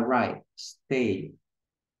 not arrive, stay.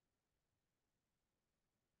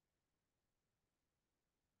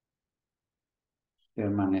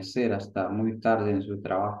 Permanecer hasta muy tarde en su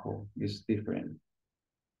trabajo is different.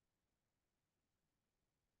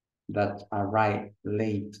 That arrive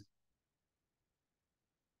late.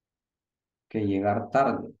 Que llegar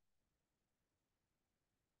tarde.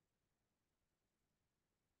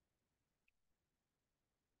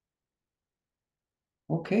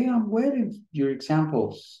 Okay, I'm waiting your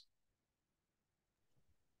examples.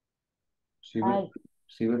 Sigo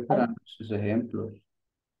esperando sus ejemplos.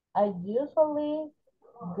 I usually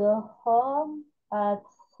go home at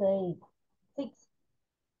 6.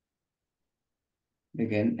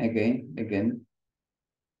 Again.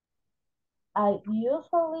 I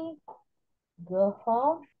usually go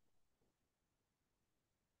home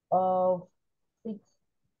of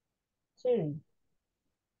 6:30.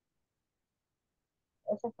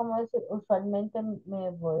 Eso es como decir, usualmente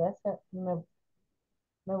me voy a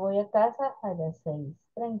casa a las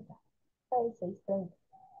 6:30. 6:30.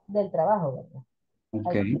 Del trabajo, ¿verdad?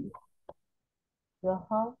 Okay. I go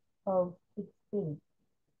home of 6:30.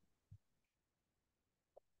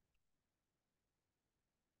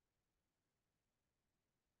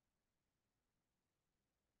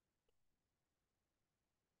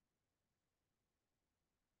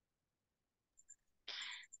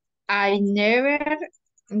 I never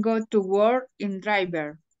go to work in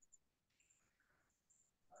driver.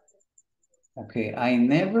 Okay, I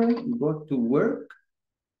never go to work.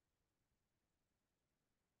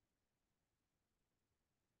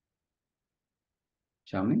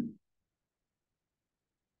 Tell me.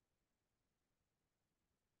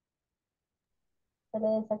 Se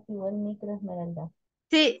le desactivó el micro, Esmeralda.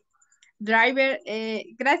 Sí, driver,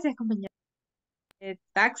 gracias compañero.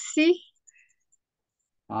 Taxi,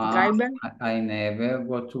 driver. I never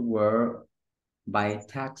go to work by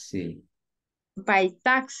taxi. By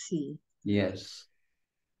taxi. Yes.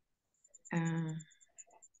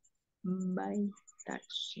 By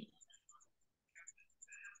taxi.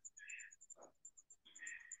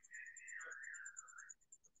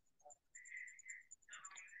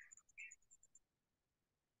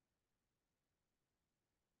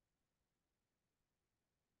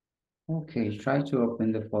 Okay, try to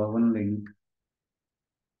open the following link.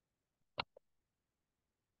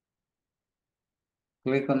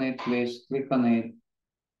 Click on it, please. Click on it.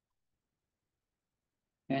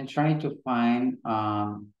 And try to find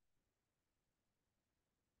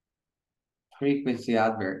frequency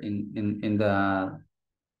adverb in that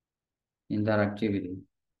activity.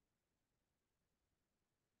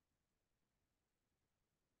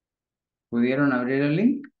 ¿Pudieron abrir el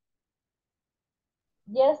link?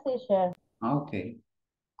 Yes, teacher. Okay.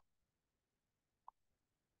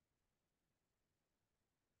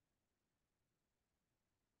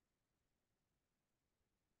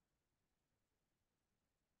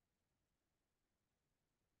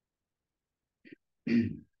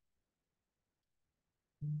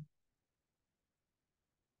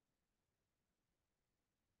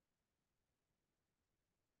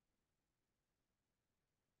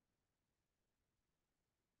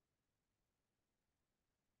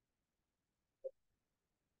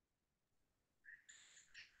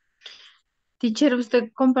 Teacher,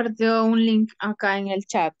 usted compartió un link acá en el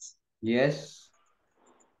chat. Yes.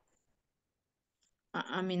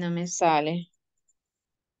 A mí no me sale.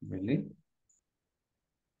 Really?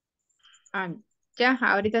 Ah, ya,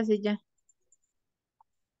 ahorita sí, ya.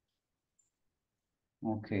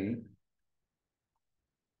 Okay.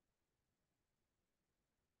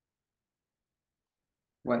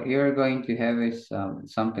 What you're going to have is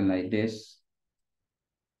something like this.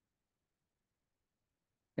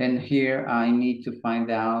 And here I need to find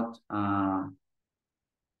out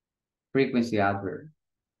frequency adverb.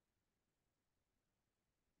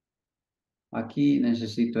 Aquí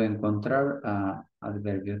necesito encontrar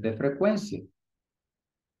adverbios de frecuencia.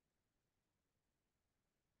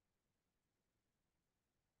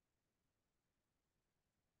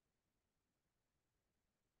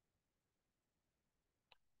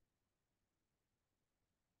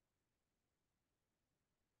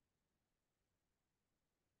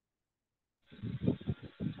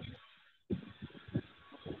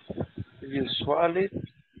 Usually,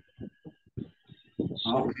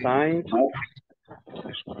 sometimes.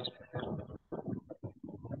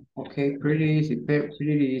 Okay, pretty easy,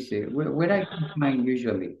 pretty easy. Where I can find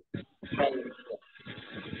usually?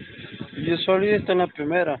 Usually está en la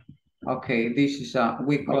primera. Okay, this is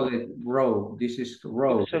we call it row. This is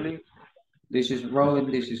row. Usually. This is row and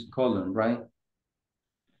this is column, right?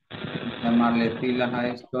 Llamarle filas a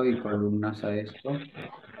esto y columnas a esto.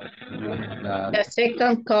 The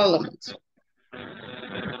second column.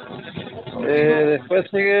 Después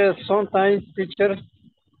sigue sometimes, teacher.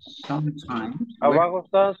 Sometimes. Abajo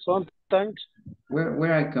está sometimes.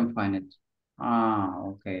 Where I can find it?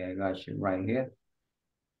 Okay, I got you right here.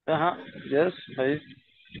 Yes, ahí.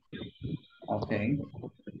 Okay.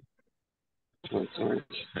 Sometimes.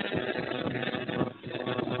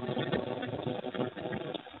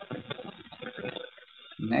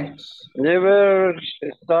 Next. Never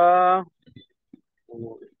está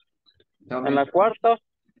en la cuarta.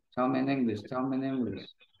 Tell me in English, tell me in English.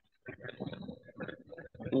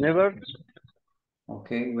 Never.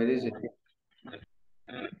 Okay, where is it?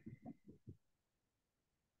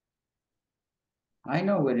 I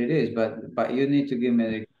know what it is, but you need to give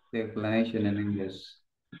me the explanation in English.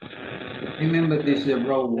 Remember, this is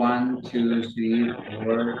row 1, 2, 3,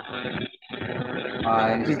 4,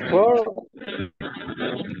 5, 6.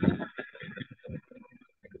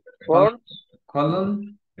 Four.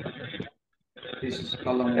 Column. This is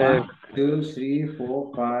column 1, 2, 3,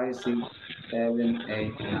 4, 5, 6, 7,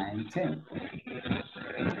 8, 9, 10.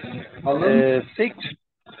 Column. 6.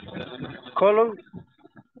 Column.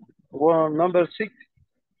 Number 6.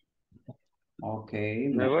 Okay.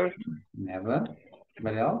 Never. Never.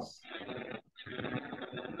 What else?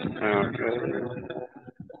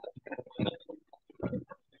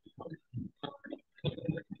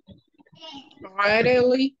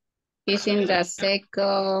 Rarely is in the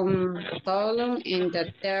second column in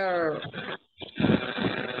the third.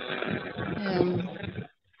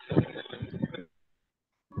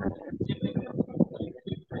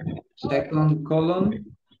 Second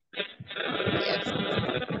column. Yes,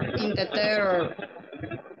 in the third.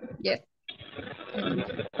 Yes.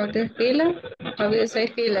 Other fila? How do you say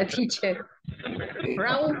fila, teacher?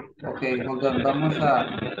 Row. Okay, hold on.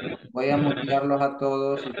 Voy a mutearlos a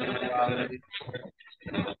todos y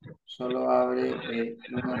solo abre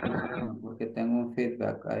una posición porque tengo un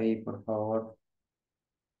feedback ahí, por favor.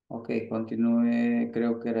 Ok, continúe,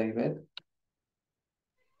 creo que era Ivette.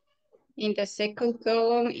 In the second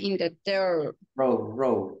column, in the third.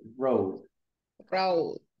 Row.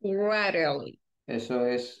 Row, rarely. Eso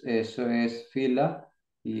es fila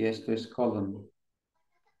y esto es column.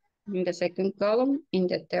 In the second column, in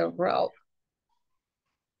the third row.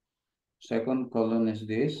 Second column is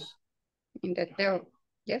this. In the third,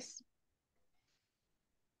 yes.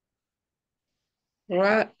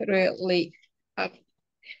 Rarely up,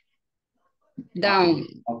 down.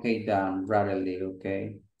 Okay, down, rarely,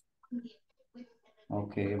 okay.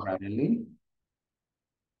 Okay, rarely.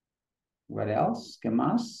 What else? ¿Qué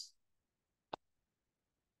más?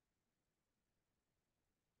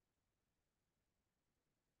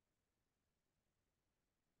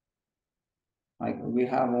 Like we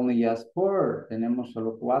have only just 4. Tenemos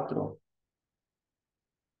solo 4.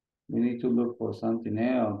 We need to look for something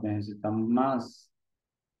else. Necesitamos más.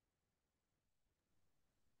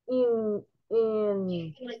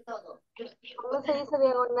 ¿Cómo se dice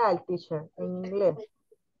diagonal, teacher, en inglés?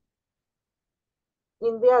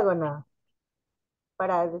 In diagonal.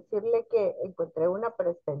 Para decirle que encontré una,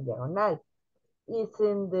 pero está en diagonal. Is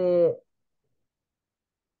in the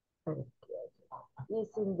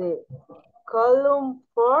column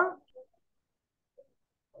 4.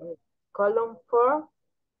 Column 4.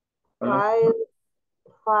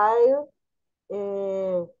 File.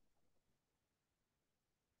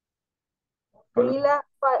 Fila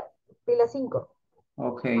Fila 5.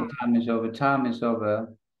 Okay, time is over, time is over.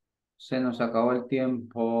 Se nos acabó el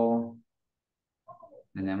tiempo.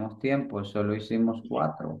 Tenemos tiempo, solo hicimos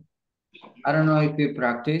 4. I don't know if you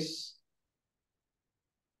practice.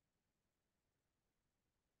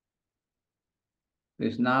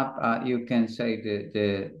 If not, you can say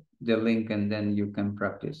the link and then you can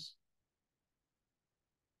practice.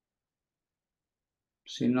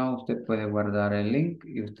 Si no, usted puede guardar el link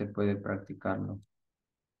y usted puede practicarlo.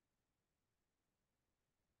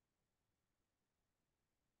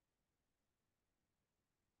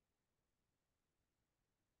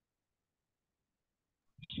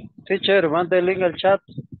 Teacher, mande el link al chat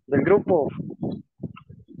del grupo,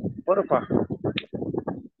 porfa.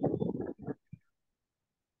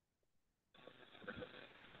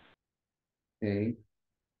 Okay.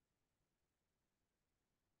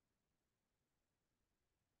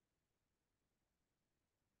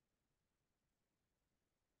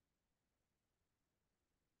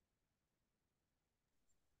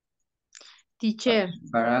 Teacher,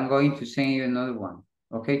 But I'm going to send you another one.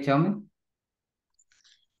 Okay, tell me.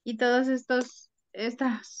 y todas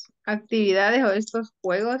estas actividades o estos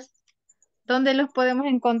juegos, ¿dónde los podemos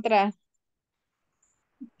encontrar?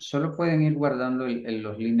 Solo pueden ir guardando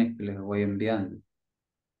los links que les voy enviando.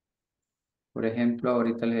 Por ejemplo,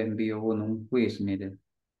 ahorita les envío un quiz, miren.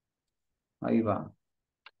 Ahí va.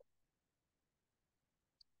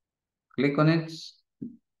 Click on it.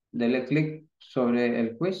 Dele clic sobre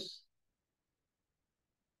el quiz.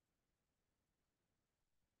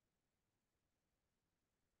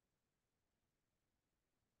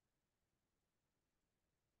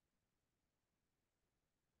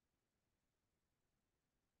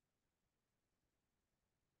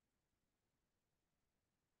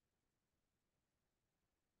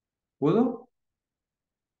 ¿Pudo?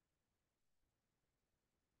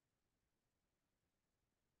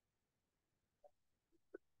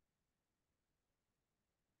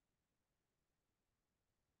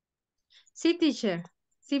 Sí, teacher,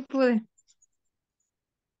 sí pude.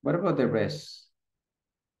 What about the rest?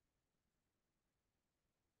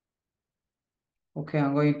 Okay,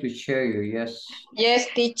 I'm going to show you, yes. Yes,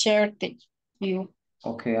 teacher, thank you.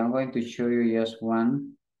 Okay, I'm going to show you just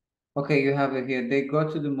one. Okay, you have it here. They go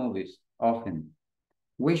to the movies often.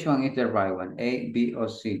 Which one is the right one? A, B, or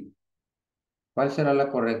C? ¿Cuál será la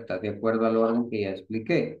correcta? De acuerdo al orden que ya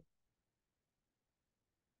expliqué.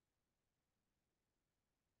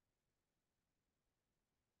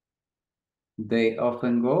 They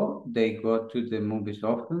go to the movies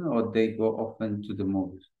often, or they go often to the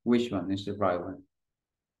movies. Which one is the right one?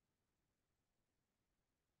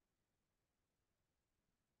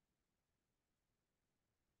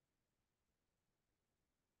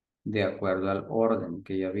 De acuerdo al orden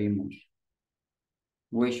que ya vimos.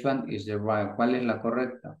 Which one is the right? ¿Cuál es la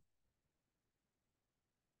correcta?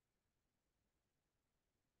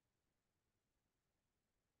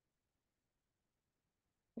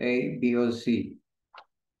 A, B, or C?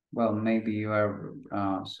 Well, maybe you are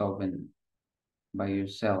solving by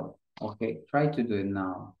yourself. Okay, try to do it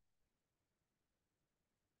now.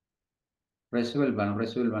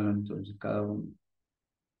 Resuélvanlo entonces cada uno.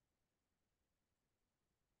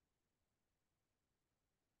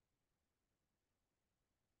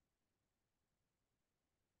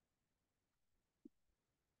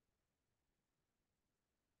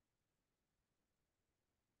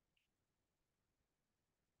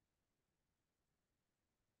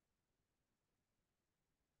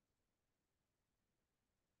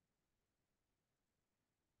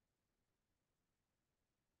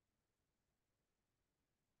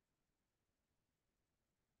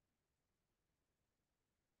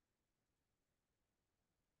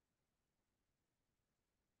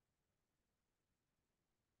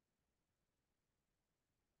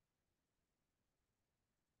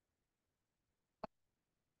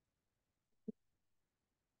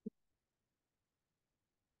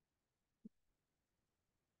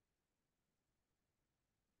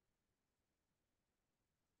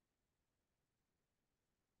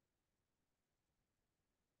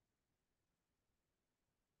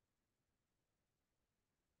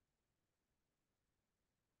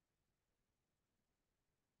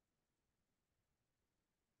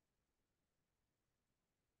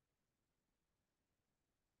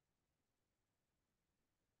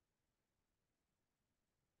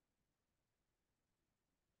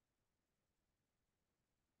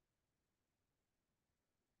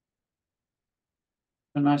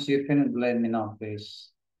 Once you finish, let me know,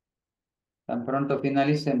 please. Tan pronto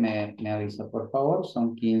finalice, me avisa, por favor.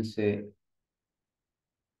 Son 15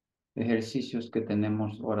 ejercicios que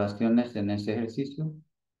tenemos, oraciones en ese ejercicio.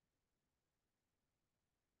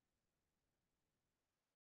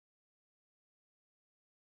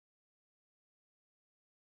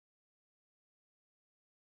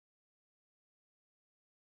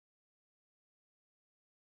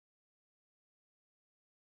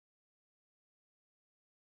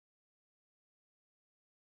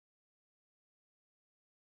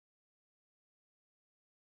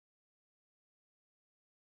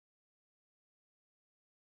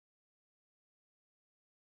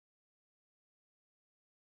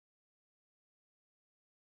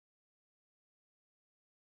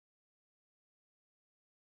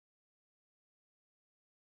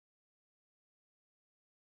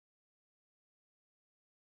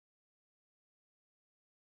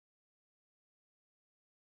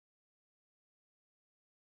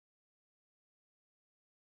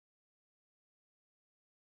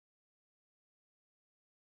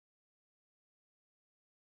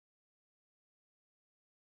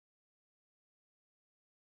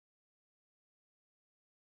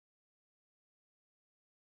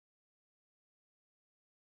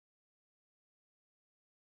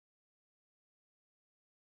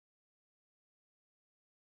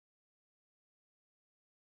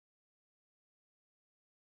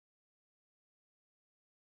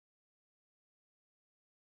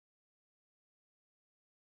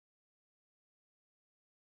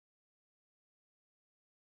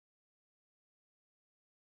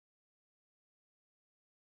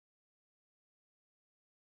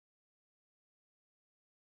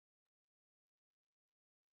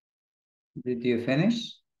 Did you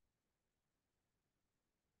finish?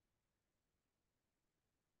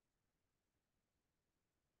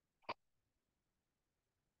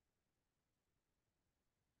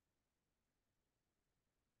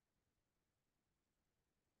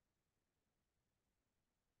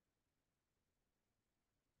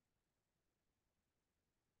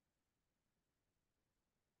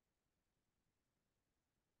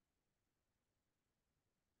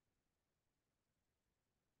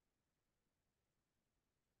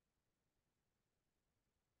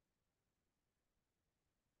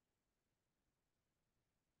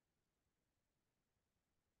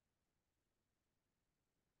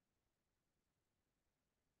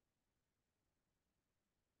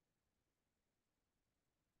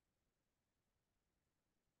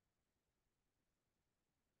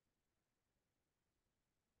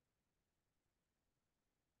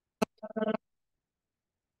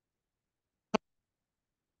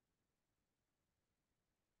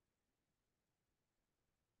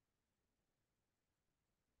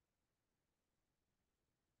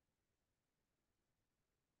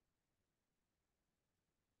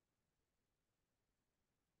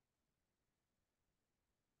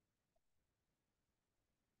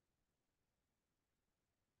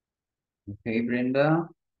 Okay, Brenda.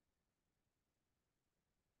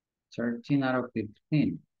 13 out of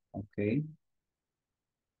 15. Okay.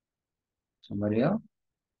 Somebody else?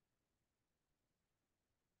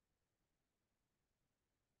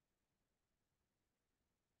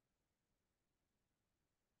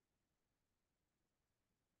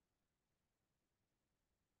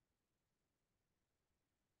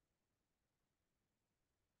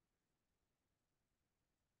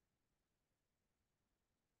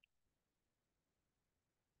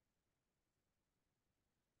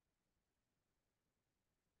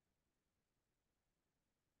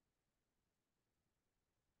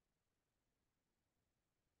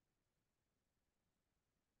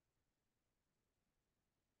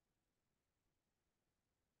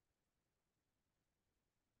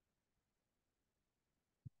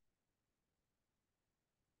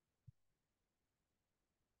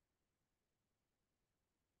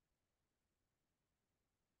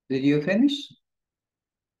 Did you finish?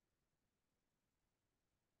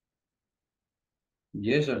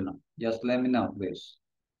 Yes or no? Just let me know, please.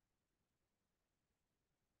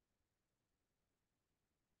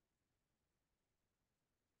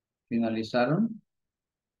 ¿Finalizaron?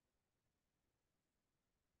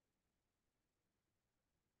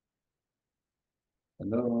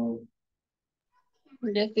 Hello.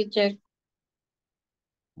 Yes, teacher.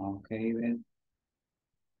 Okay, then.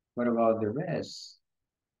 What about the rest?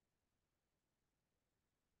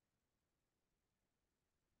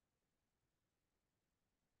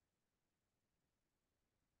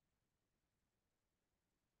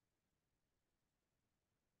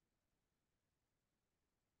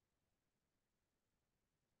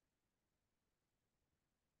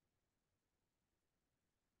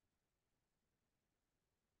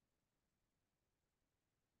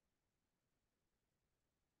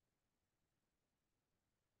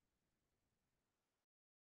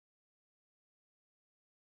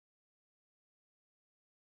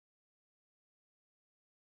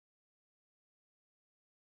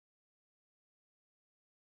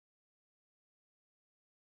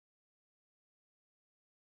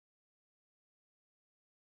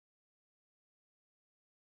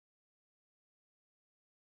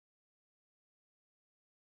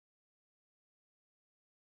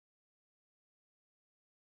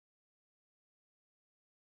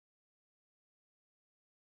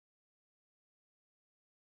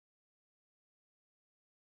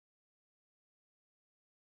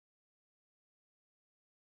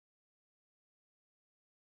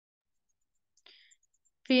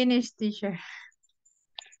 Finish, teacher.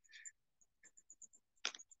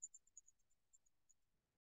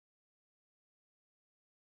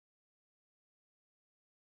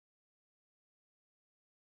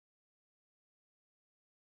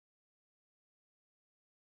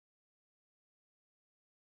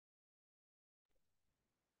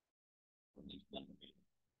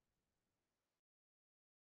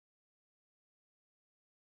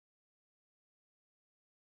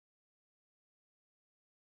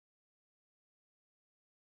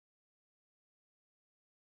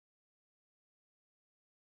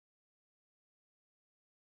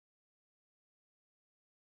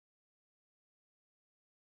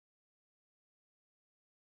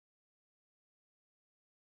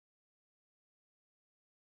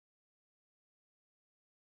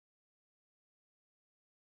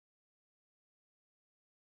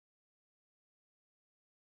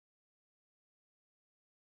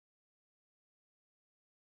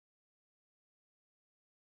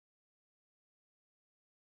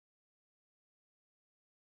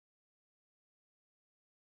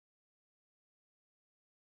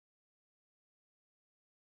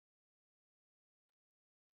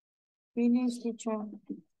 Finish, teacher.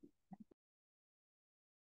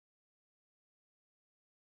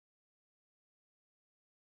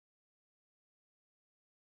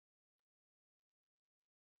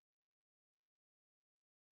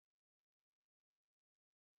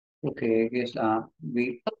 Okay, I guess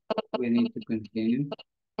we need to continue.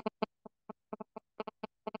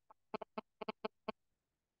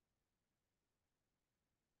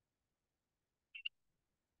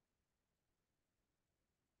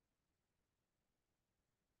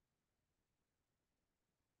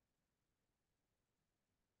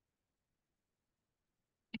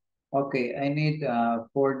 Okay, I need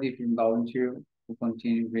 4 different volunteers to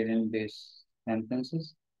continue reading these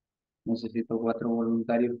sentences. Necesito 4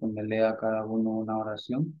 voluntarios que me lea cada uno una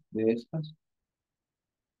oración de estas.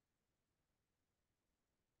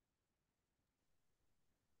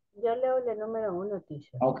 Yo leo la número 1,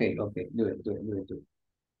 teacher. Okay, do it.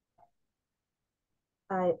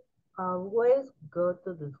 I always go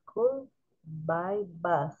to the school by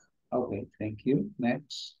bus. Okay, thank you.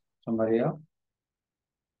 Next, somebody else?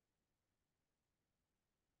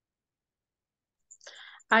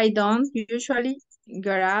 I don't usually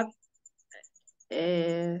get up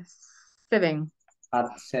 7.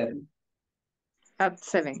 At 7. At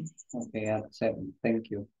 7. Okay, at 7. Thank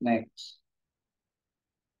you. Next.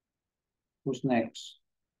 Who's next?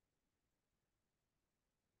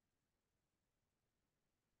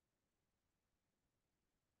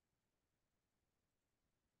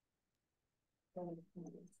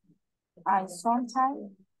 I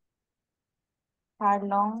sometimes have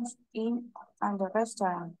lunch in at the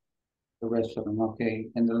restaurant. The restaurant, okay.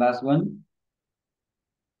 And the last one?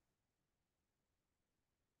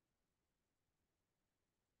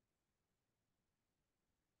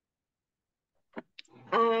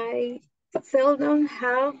 I seldom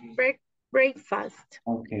have breakfast.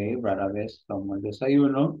 Okay, rara vez tomo el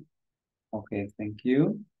desayuno. Okay, thank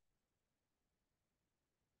you.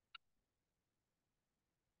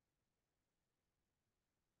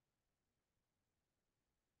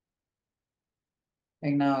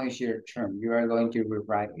 And now is your turn. You are going to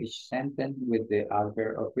rewrite each sentence with the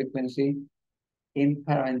adverb of frequency in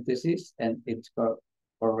parentheses and its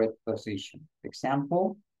correct position.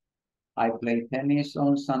 Example, I play tennis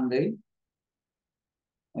on Sunday.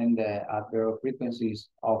 And the adverb of frequency is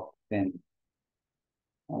often.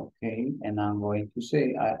 Okay, and I'm going to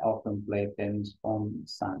say I often play tennis on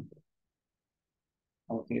Sunday.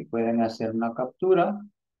 Ok, pueden hacer una captura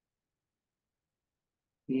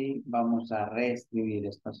y vamos a reescribir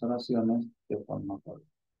estas oraciones de forma correcta.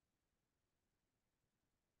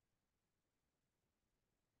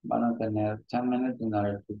 Van a tener 10 minutes in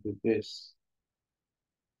order to do this.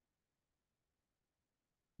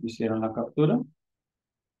 ¿Hicieron la captura?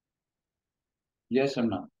 Yes or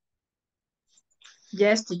no?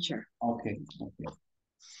 Yes, teacher. Okay.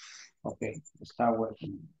 Start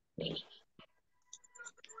working.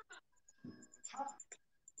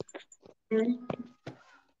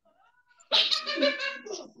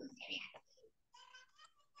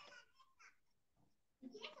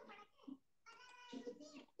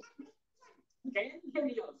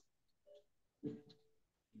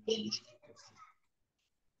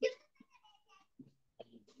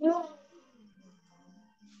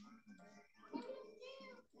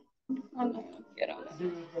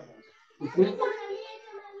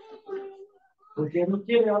 Porque no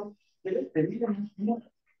quiere, te digan, no.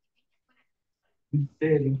 En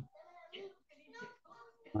serio.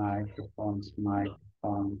 Microphones.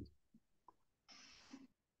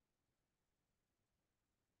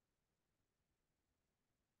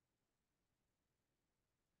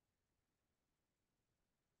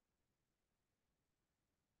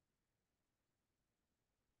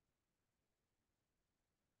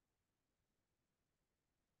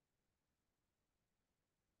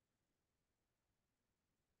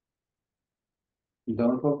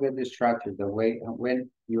 Don't forget the structure, the way when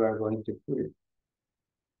you are going to put it.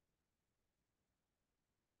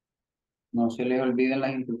 No se les olviden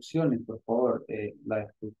las instrucciones, por favor. La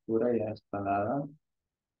estructura ya está dada.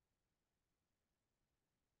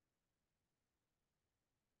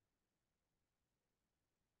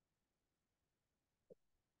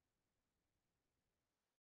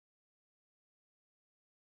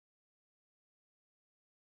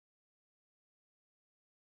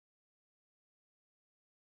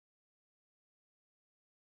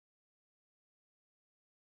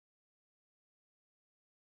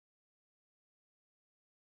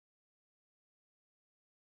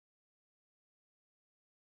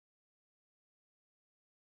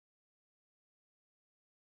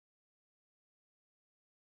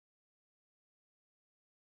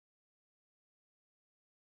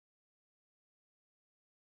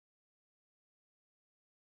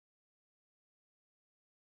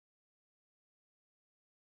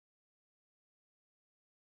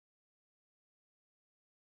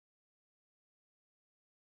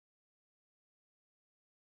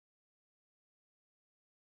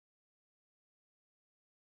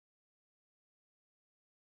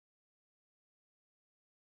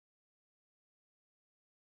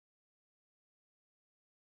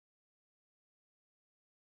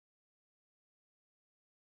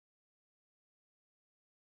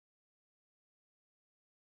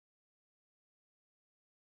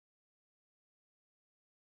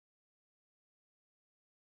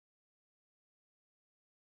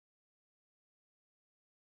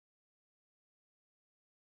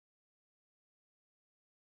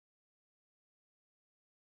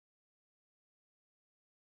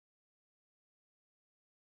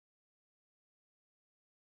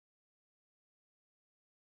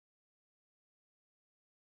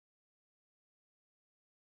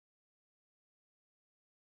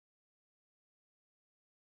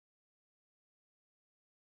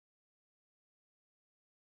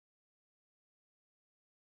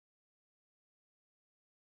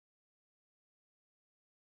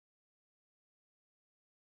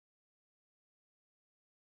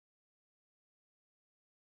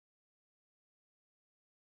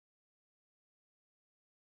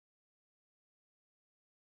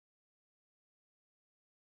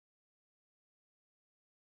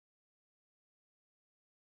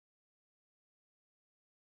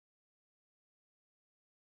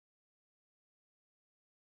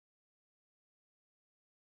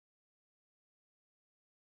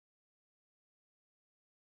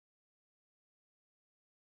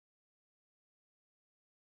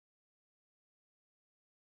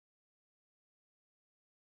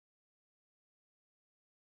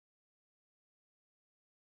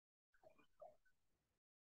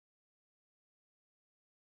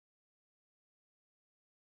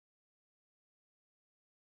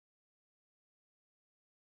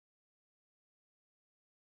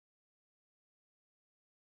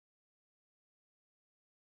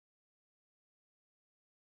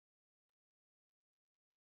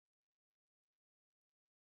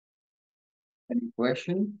 Any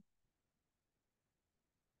question?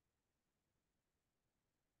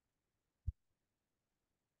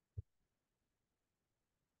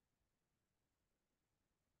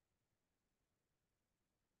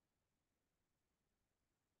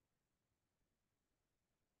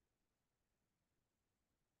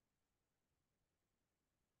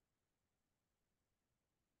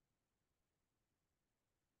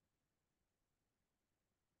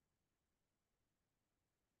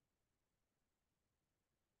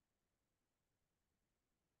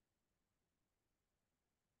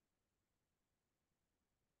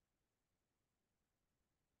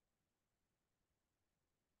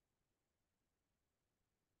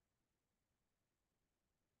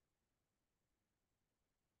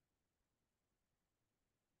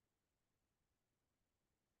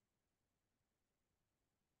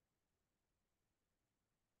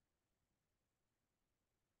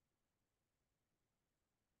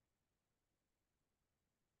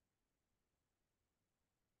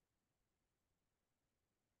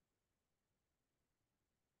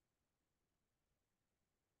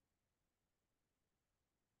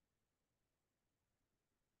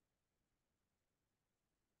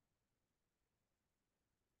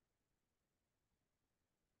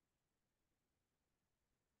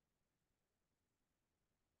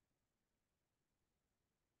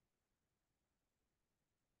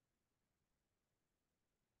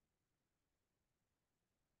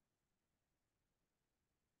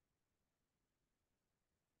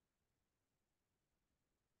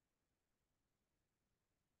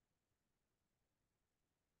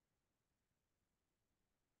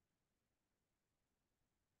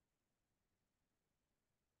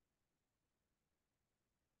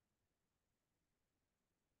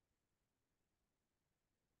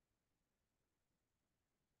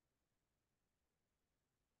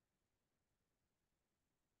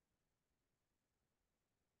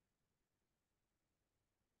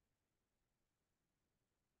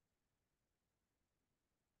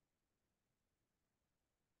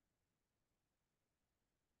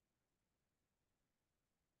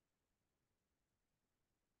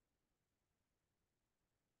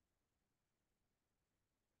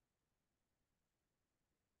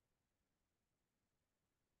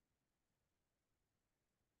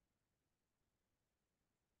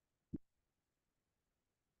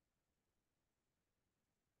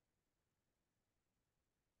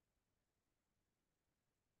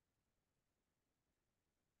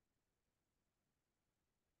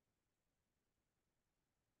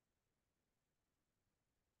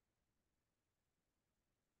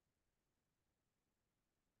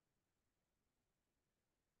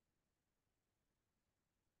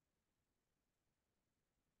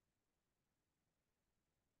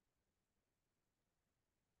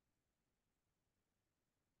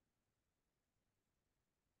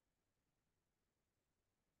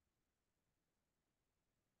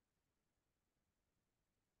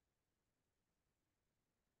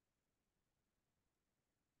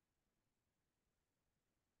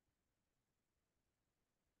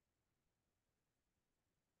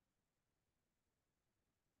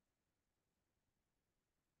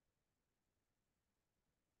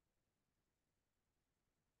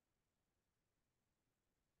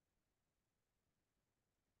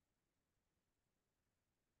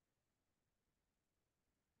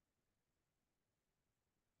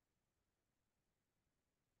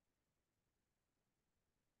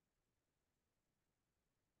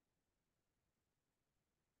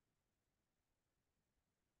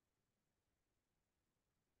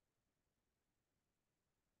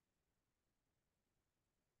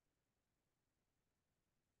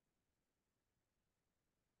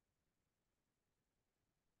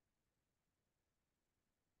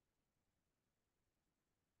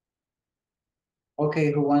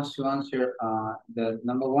 Okay, who wants to answer the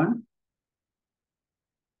number one?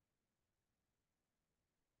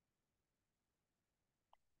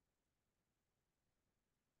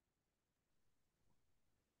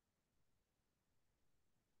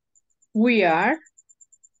 We are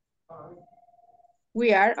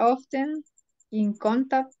often in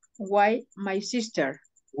contact with my sister.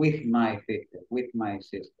 With my sister, with my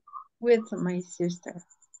sister. With my sister.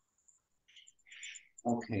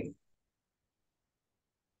 Ok.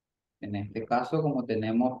 En este caso, como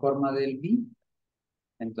tenemos forma del be,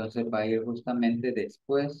 entonces va a ir justamente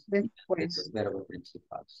después del verbo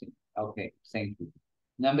principal. Sí. Ok, thank you.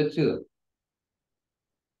 Number two.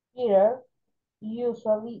 Peter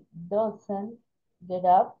usually doesn't get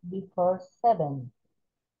up before 7.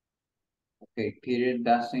 Okay, Peter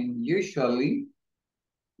doesn't usually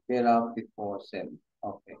get up before 7.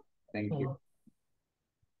 Okay, thank you.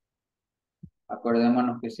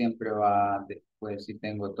 Acordémonos que siempre va después si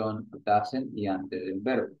tengo doesn't y antes del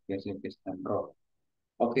verbo, que es el que está en rojo.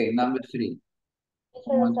 Ok, number 3.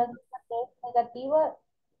 Teacher, o sea, que es negativa,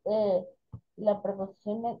 eh, la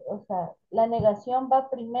preposición, o sea, la negación va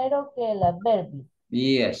primero que el adverbio.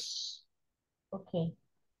 Yes. Ok,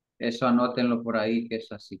 Eso anótenlo por ahí que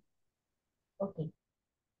es así. ok.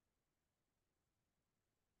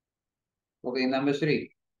 Ok, number 3.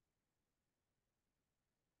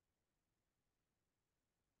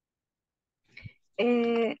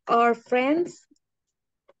 Our friends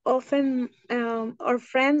our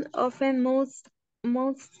friend often must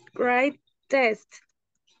write test.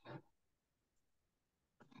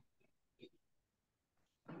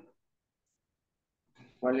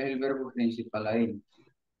 ¿Cuál es el verbo principal ahí?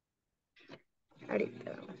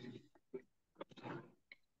 Ahorita.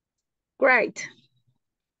 Right.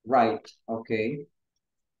 Right, ok.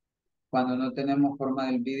 Cuando no tenemos forma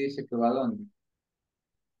del be dice que va a dónde.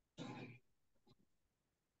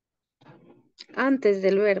 Antes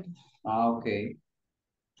del verbo. Ah, ok.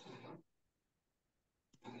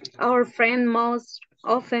 Our friend most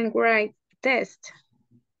often write test.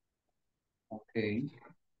 Ok.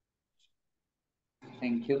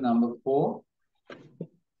 Thank you. Number 4.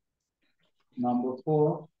 Number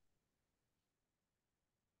 4.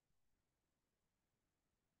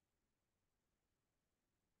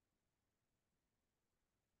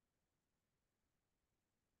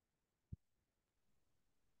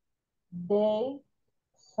 They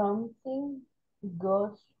something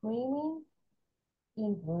go swimming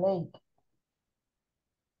in the lake.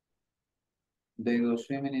 They go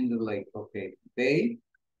swimming in the lake. Okay. They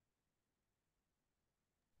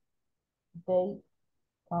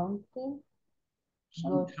Something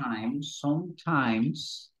go sometimes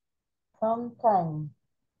sometime.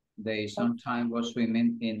 they sometimes go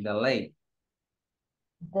swimming in the lake.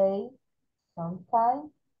 They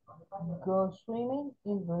sometimes go swimming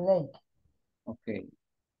in the lake. Okay.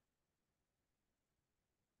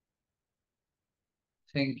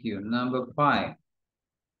 Thank you. Number 5.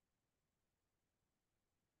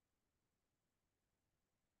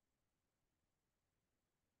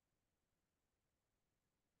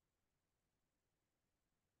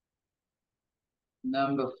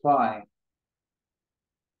 Number 5.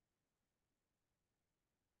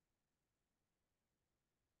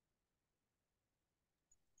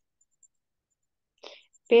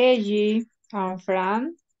 Peggy and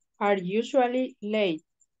Fran are usually late.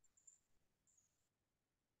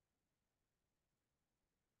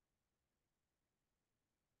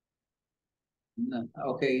 No.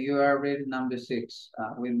 Okay, you are ready. Number 6.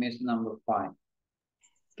 We missed number 5.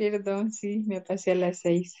 Perdón, sí, me pasé a las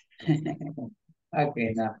 6.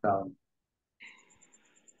 Okay, no problem.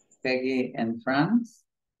 Peggy and Franz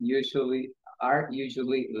are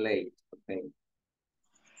usually late. Okay.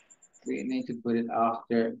 We need to put it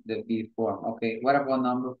after the be form. Okay, what about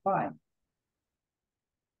number 5?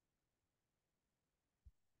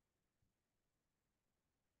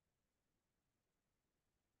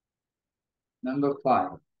 Number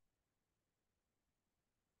 5.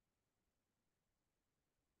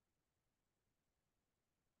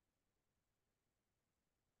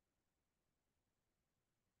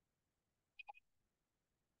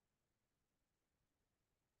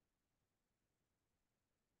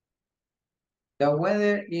 The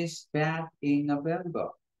weather is bad in November.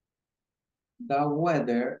 The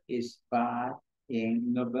weather is bad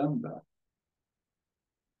in November.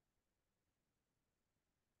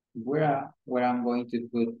 Where I'm going to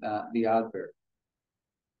put the adverb?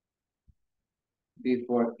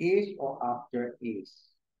 Before is or after is?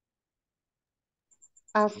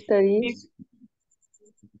 After is.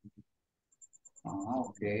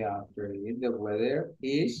 Okay, after is. The weather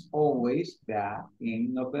is always bad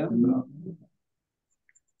in November.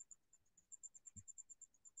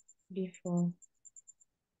 Before.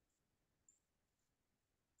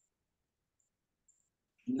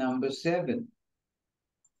 Number 7.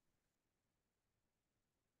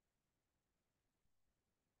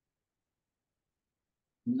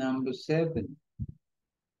 Number 7.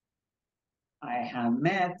 I have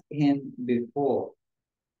met him before.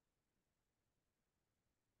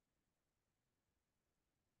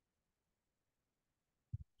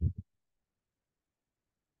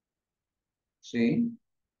 See?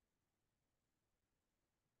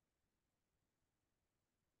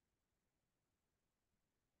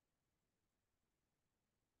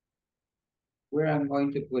 Where I'm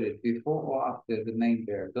going to put it, before or after the main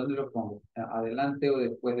verb. ¿Dónde lo pongo? ¿Adelante o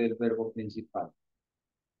después del verbo principal?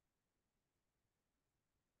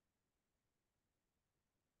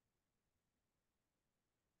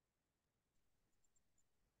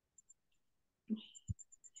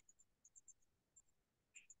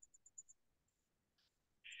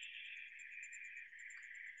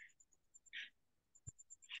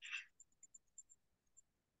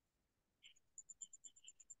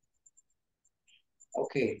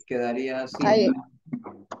 Ok, quedaría así.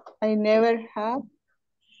 I never have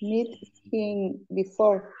met him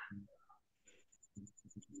before.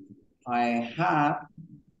 I have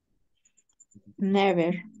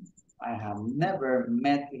Never. never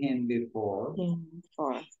met him before.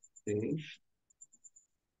 Before. Sí.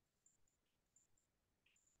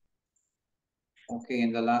 Okay,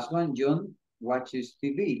 and the last one, John watches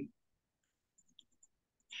TV.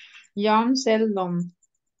 John seldom.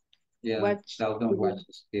 Yeah, seldom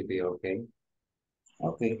watches TV, okay.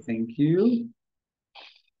 Okay, thank you.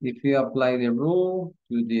 If you apply the rule,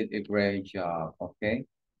 you did a great job, okay.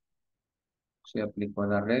 Se aplicó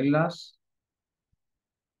las reglas.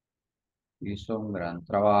 Hizo un gran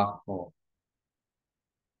trabajo.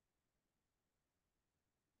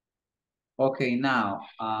 Okay, now,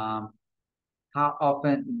 how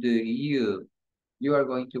often do you are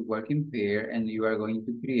going to work in pair and you are going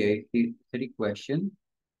to create the 3 questions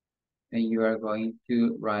and you are going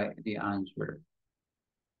to write the answer.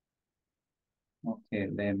 Okay,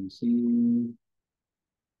 let me see.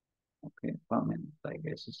 Okay, comment, I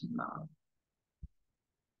guess it's not.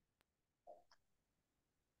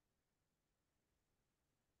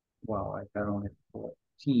 Wow, I got only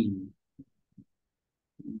 14.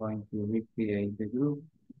 I'm going to recreate the group.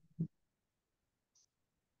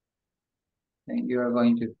 And you are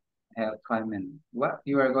going to have 5 minutes. What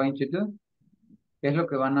you are going to do? ¿Qué es lo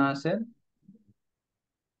que van a hacer?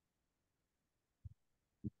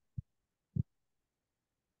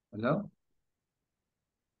 Hello?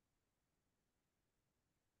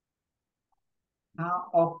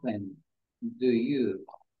 How often do you?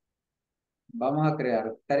 Vamos a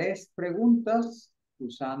crear 3 preguntas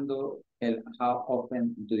usando el how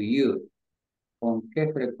often do you. ¿Con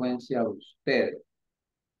qué frecuencia usted?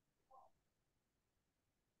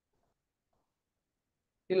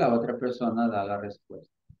 Y la otra persona da la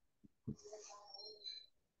respuesta.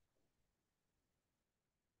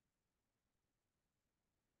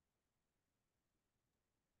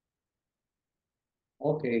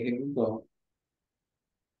 Ok, here we go.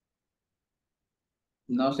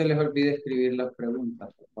 No se les olvide escribir las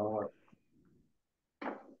preguntas, por favor.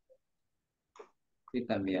 Y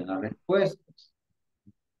también las respuestas.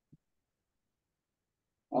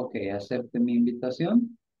 Ok, acepte mi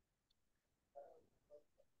invitación.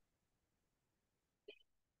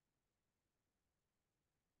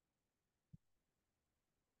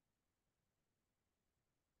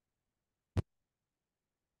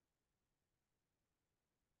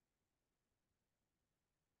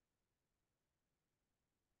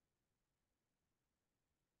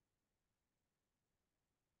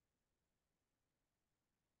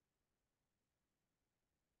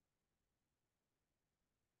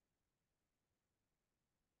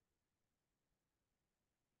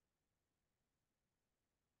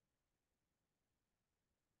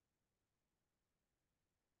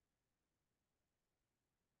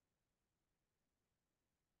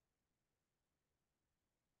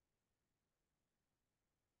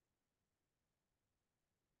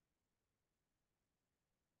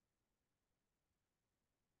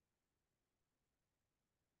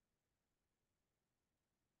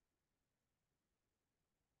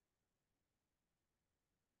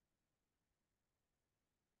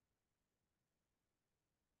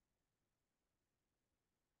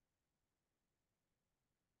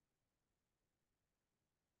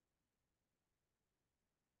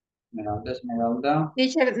 Esmeralda, Esmeralda.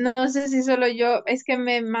 Teacher, no sé si solo yo, es que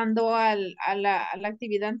me mandó a la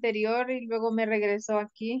actividad anterior y luego me regresó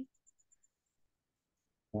aquí.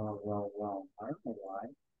 Wow, wow, wow. I don't know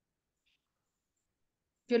why.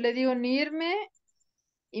 Yo le digo ni irme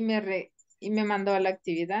y me mandó a la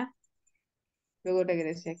actividad. Luego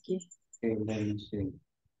regresé aquí. Okay, let me see.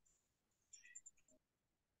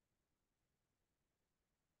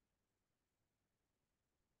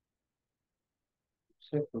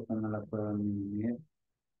 No sé por qué no la puedo unir.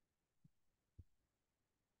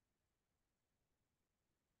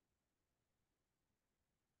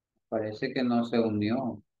 Parece que no se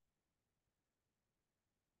unió.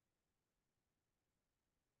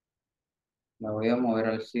 La voy a mover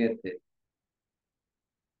al 7.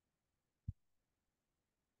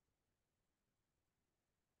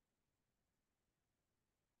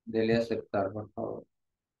 Dele a aceptar, por favor.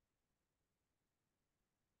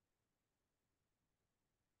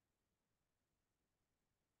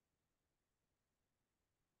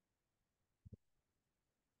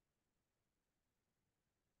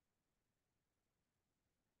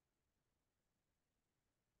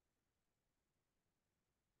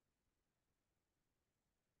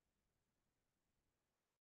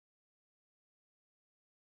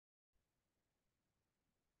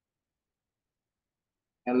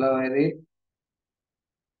 Hello, Edith.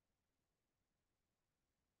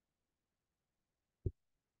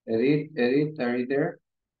 Edith, are you there?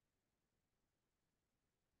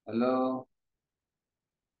 Hello.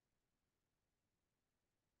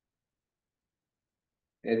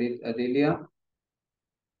 Edith Adelia.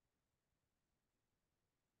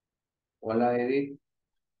 Hola, Edith.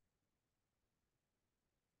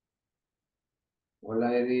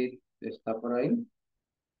 Hola, Edith. ¿Está por ahí?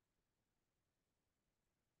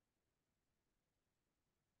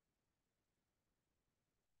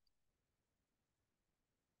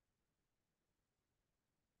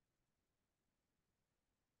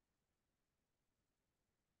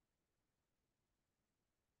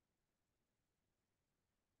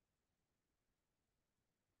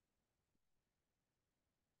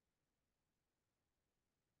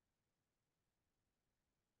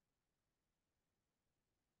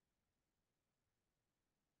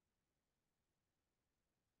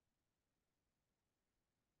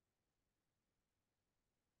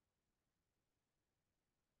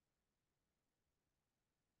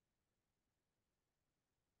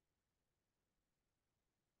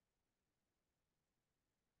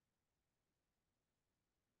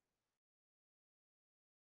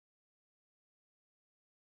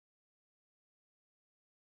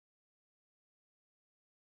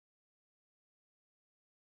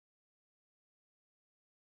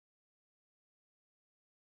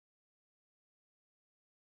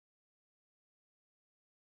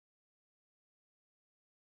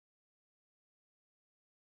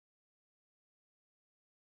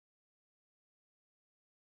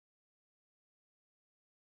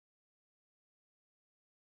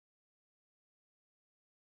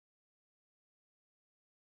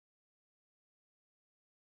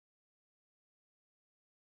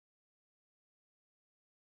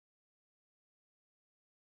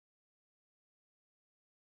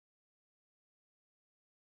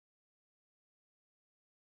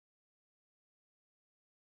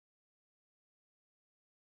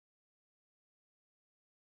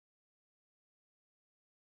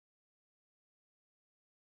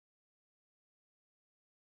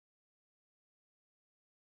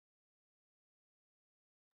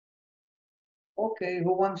 Okay,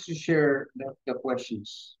 who wants to share the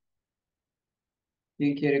questions?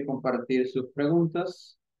 ¿Quién quiere compartir sus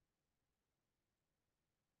preguntas?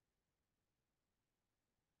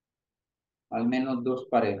 Al menos 2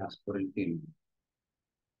 parejas por el tiempo.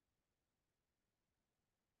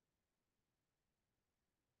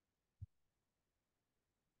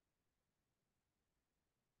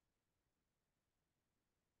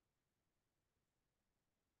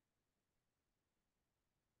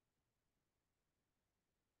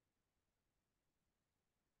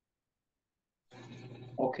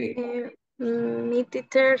 Okay, Mi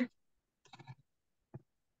teacher,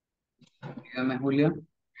 dígame, Julia.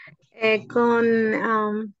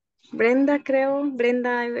 con Brenda, creo,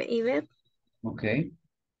 Brenda y Beth. Okay.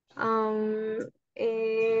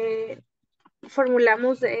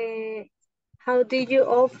 Formulamos how do you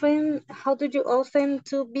often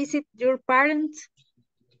to visit your parents?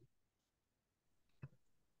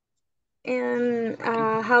 And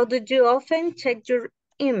how do you often check your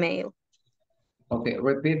email? Okay,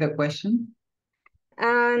 repeat the question.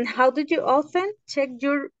 And how do you often check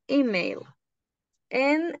your email?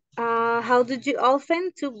 And how do you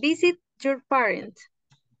often to visit your parents?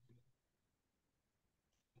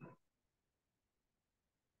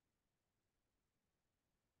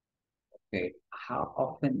 Okay, how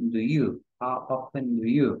often do you? How often do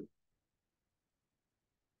you?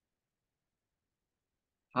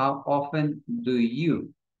 How often do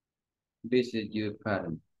you visit your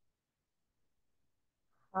parents?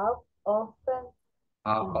 How often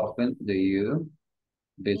How often do you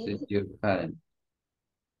visit your parents?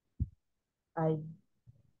 I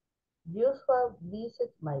usually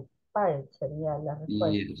visit my parents, sería la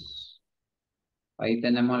respuesta. Yes. Ahí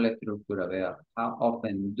tenemos la estructura, vea. How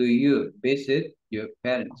often do you visit your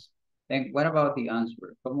parents? And what about the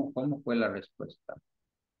answer? ¿Cómo fue la respuesta?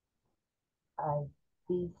 I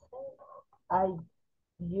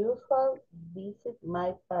usually visit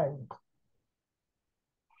my parents.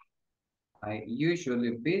 I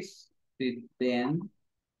usually visit them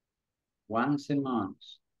once a month.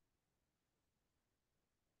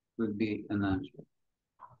 Would be an answer.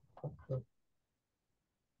 Okay.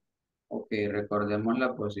 Ok, recordemos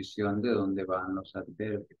la posición de donde van los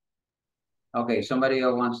adverbios. Okay, somebody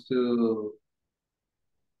else wants to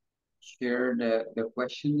share the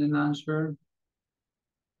question and answer?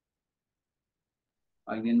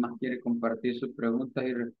 ¿Alguien más quiere compartir sus preguntas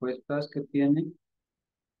y respuestas que tiene?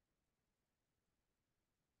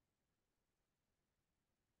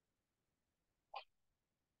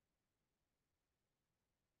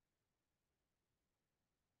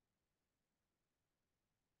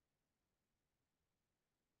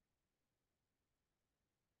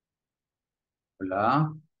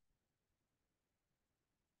 Hola.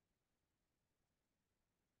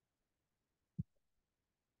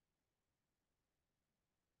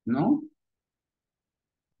 ¿No?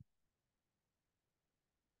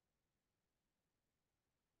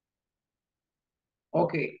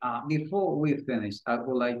 Okay, before we finish, I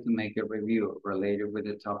would like to make a review related with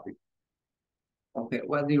the topic. Okay,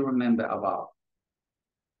 what do you remember about?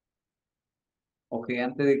 Okay,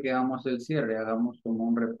 antes de que hagamos el cierre, hagamos como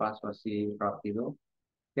un repaso así rápido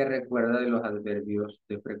que recuerda de los adverbios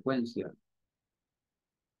de frecuencia.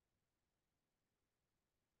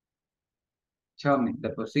 Tell me the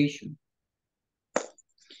position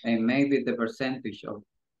and maybe the percentage of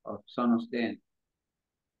some of them.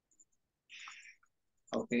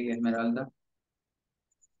 Okay, Esmeralda.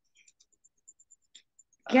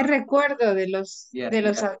 ¿Qué recuerdo de los Yes,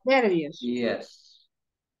 adverbios? yes.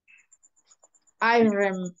 I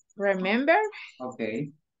remember.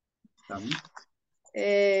 Okay. Tell me.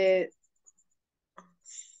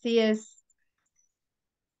 Si es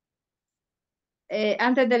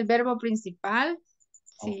antes del verbo principal,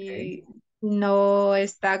 Okay. si no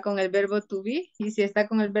está con el verbo to be, y si está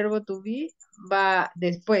con el verbo to be, va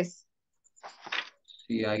después.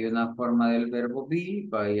 Si hay una forma del verbo be,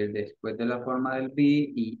 va a ir después de la forma del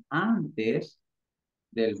be y antes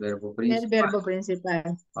del verbo El principal. verbo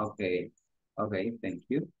principal. Okay. Okay, thank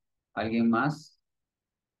you. ¿Alguien más?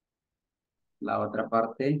 La otra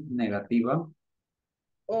parte negativa.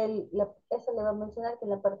 Eso le va a mencionar que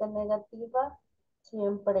la parte negativa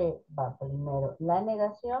siempre va primero la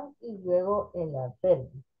negación y luego el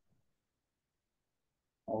adverbio.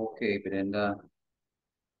 Ok, Brenda.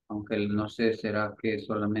 Aunque no sé, ¿será que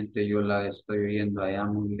solamente yo la estoy viendo allá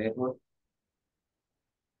muy lejos?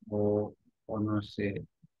 O no sé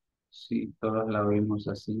si todos la vimos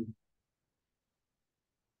así.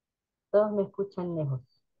 Todos me escuchan lejos.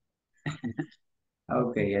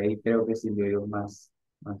 Ok, ahí creo que sí lo oigo más.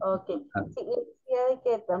 Ok, sí, decía de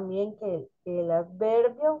que también que el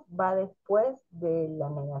adverbio va después de la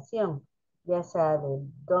negación, ya sea del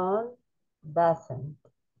don't, doesn't,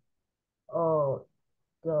 o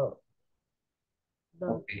don't,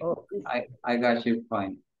 Okay, o is. I got your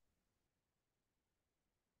point.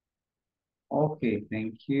 Okay,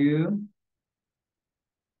 thank you.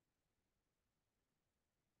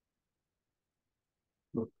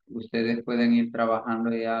 Ustedes pueden ir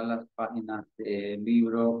trabajando ya las páginas del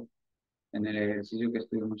libro en el ejercicio que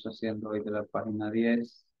estuvimos haciendo hoy de la página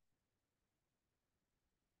 10.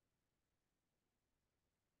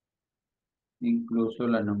 Incluso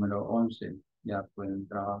la número 11 ya pueden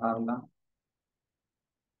trabajarla.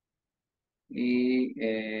 Y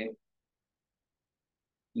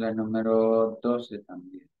la número 12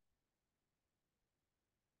 también.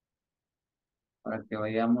 Para que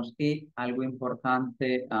vayamos. Y algo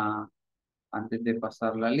importante antes de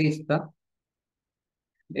pasar la lista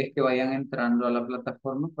es que vayan entrando a la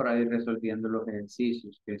plataforma para ir resolviendo los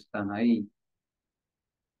ejercicios que están ahí.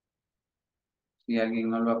 Si alguien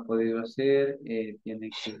no lo ha podido hacer, tiene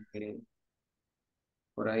que,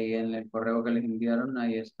 por ahí en el correo que les enviaron,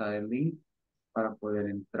 ahí está el link para poder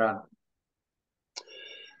entrar.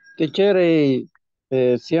 Teacher,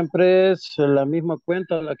 siempre es la misma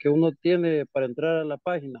cuenta la que uno tiene para entrar a la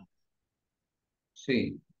página.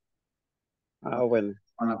 Sí, Ah, bueno.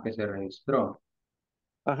 con la que se registró.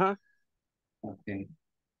 Ajá. Ok.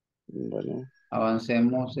 Bueno.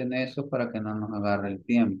 Avancemos en eso para que no nos agarre el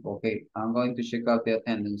tiempo. Ok, I'm going to check out the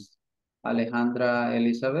attendance. Alejandra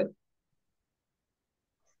Elizabeth.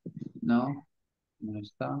 No, no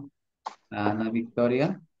está. Ana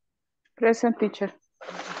Victoria. Present, teacher.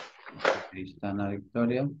 Ahí está Ana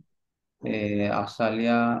Victoria.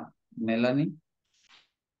 Azalia Melanie.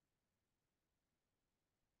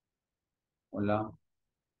 Hola.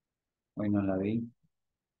 Hoy no la vi.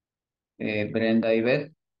 Brenda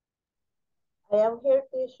Ivette. I am here,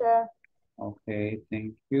 teacher. Ok,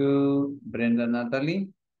 thank you. Brenda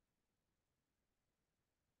Natalie.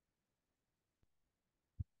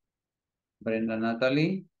 Brenda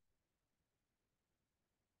Natalie.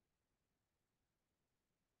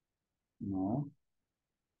 No.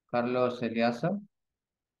 Carlos Eliasa.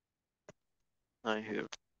 I'm here.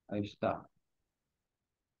 Ahí está.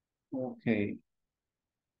 Ok.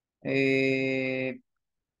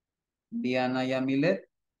 Diana Yamilet.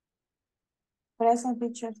 Present,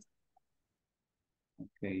 teacher.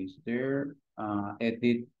 Okay, is there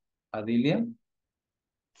Edith Adilia?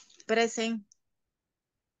 Present.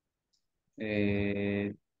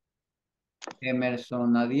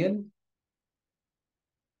 Emerson Adiel.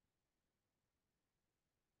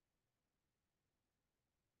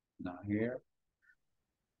 Not here.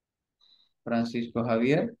 Francisco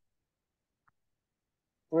Javier.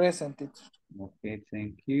 Present, teacher. Okay,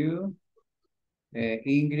 thank you.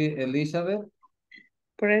 Ingrid Elizabeth.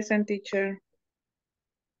 Present, teacher.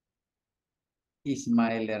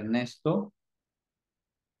 Ismael Ernesto.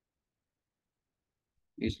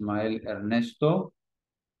 Ismael Ernesto.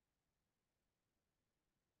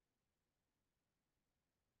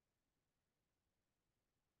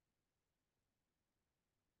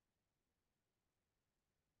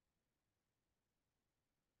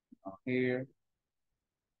 Not here.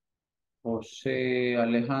 José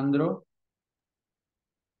Alejandro.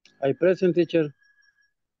 I present, teacher.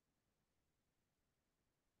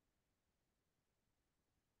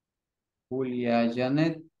 Julia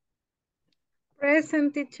Janet.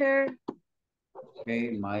 Present, teacher.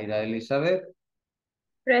 Okay, Mayra Elizabeth.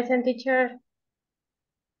 Present, teacher.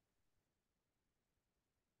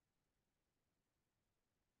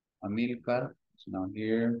 Amilcar is not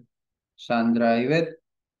here. Sandra Ivette.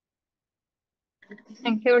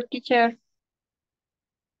 Thank you, teacher.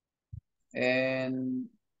 And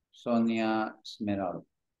Sonia Esmeralda.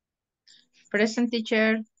 Present,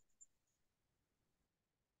 teacher.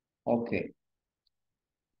 Ok.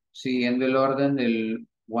 Siguiendo el orden del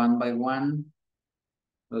one by one,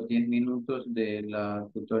 los 10 minutos de la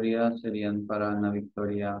tutoría serían para Ana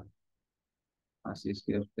Victoria. Así es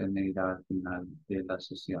que usted me dirá al final de la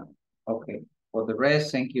sesión. Ok. For the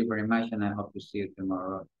rest, thank you very much and I hope to see you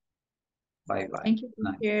tomorrow. Bye bye. Thank you,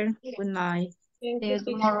 Night. teacher. Good night. Thank See you, you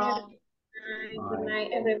tomorrow. teacher. Good Bye. night,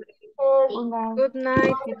 everybody. Good night. Good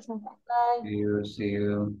night, teacher. Bye. See you. See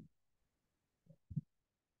you.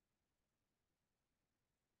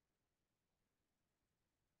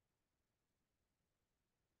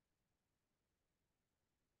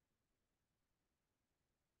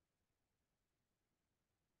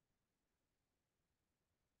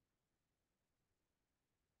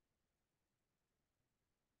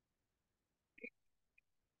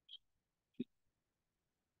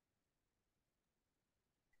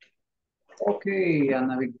 Ok,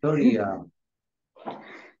 Ana Victoria.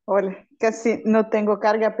 Hola, casi no tengo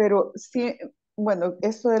carga, pero sí, bueno,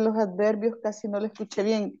 eso de los adverbios casi no lo escuché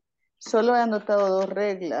bien. Solo he anotado dos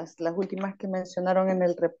reglas, las últimas que mencionaron en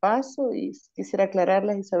el repaso, y quisiera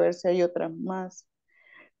aclararlas y saber si hay otras más.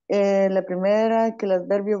 La primera, que el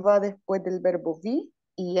adverbio va después del verbo be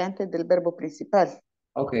y antes del verbo principal.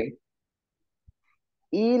 Ok,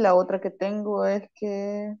 Y la otra que tengo es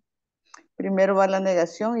que primero va la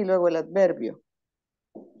negación y luego el adverbio.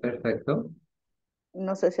 perfecto.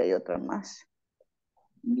 No sé si hay otra más.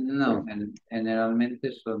 No,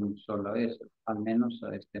 generalmente son solo eso, al menos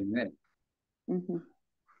a este nivel. Ujú.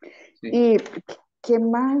 Sí. ¿Y qué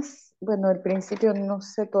más? Bueno, al principio no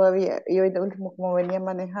sé todavía, y hoy de último como venía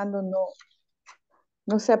manejando,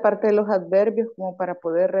 no sé aparte de los adverbios como para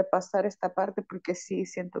poder repasar esta parte, porque sí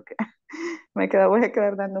siento que voy a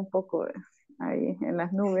quedar dando un poco ahí en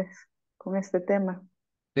las nubes con este tema.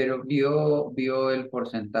 Pero vio el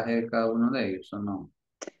porcentaje de cada uno de ellos, ¿o no?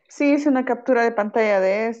 Sí, hice una captura de pantalla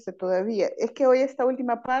de este todavía. Es que hoy esta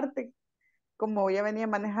última parte, como ya venía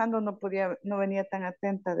manejando, no venía tan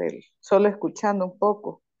atenta de él, solo escuchando un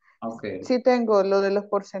poco. Ok, Sí tengo lo de los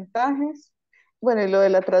porcentajes, bueno, y lo de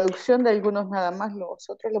la traducción de algunos nada más, los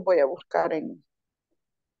otros los voy a buscar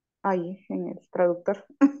ahí, en el traductor,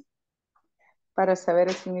 para saber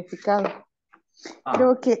el significado.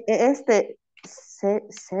 Creo que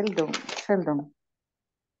seldom,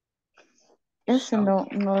 ese no,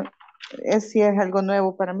 ese sí es algo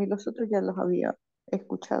nuevo para mí, los otros ya los había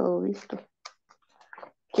escuchado o visto.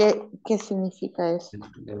 ¿Qué significa eso?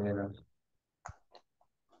 de veras.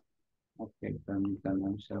 Ok, permítame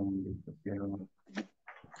un segundito, quiero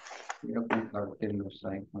compartirlos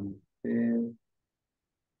ahí con usted.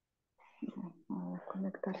 Vamos a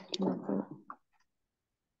conectar aquí, no puedo.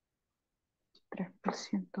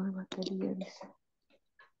 3% de batería, dice.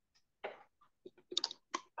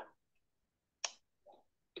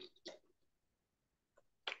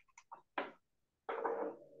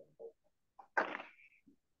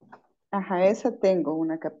 Ajá, esa tengo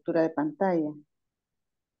una captura de pantalla.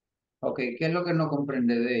 Ok, ¿qué es lo que no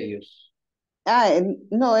comprende de ellos?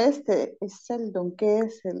 No, este es seldom, ¿qué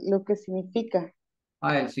es lo que significa?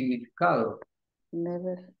 El significado.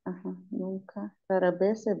 Never, ajá, nunca, raras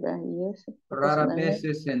veces, ¿verdad? Y ese, Raras ocasionalmente.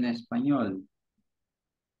 veces en español.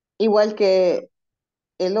 Igual que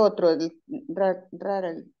el otro, el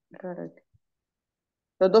rara.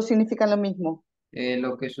 Los dos significan lo mismo.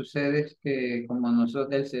 Lo que sucede es que como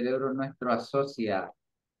nosotros, el cerebro nuestro asocia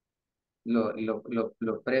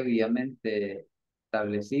lo previamente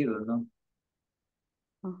establecido, ¿no?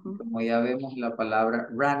 Ajá. Como ya vemos la palabra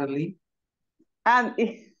rarely,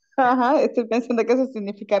 Ajá, estoy pensando que eso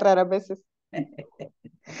significa raras veces.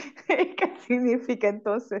 ¿Qué significa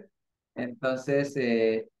entonces? Entonces,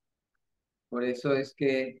 por eso es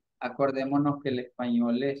que acordémonos que el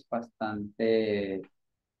español es bastante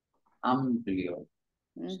amplio.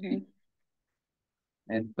 ¿Sí? Ujú. Sí,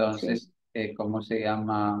 Entonces, ¿cómo se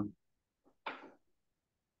llama?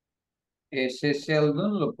 Ese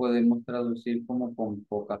seldom lo podemos traducir como con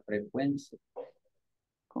poca frecuencia.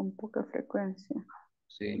 con poca frecuencia.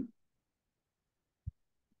 ¿Sí?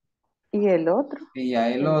 ¿Y el otro? Y ya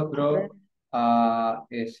el El otro,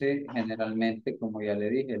 ese generalmente, como ya le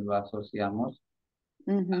dije, lo asociamos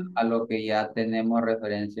Ujú. a lo que ya tenemos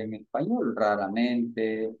referencia en español,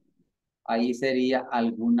 raramente. Ahí sería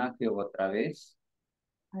alguna que otra vez,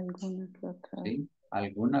 Alguna que otra vez. ¿sí?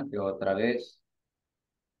 Alguna que otra vez.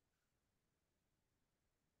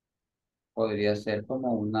 Podría ser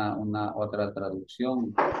como una otra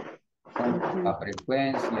traducción, con Ujú. poca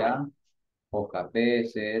frecuencia, pocas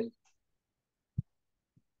veces,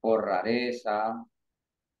 por rareza.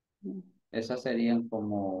 Esas serían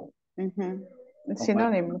Ujú. como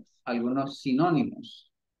Sinónimos. algunos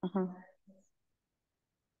sinónimos. Ajá.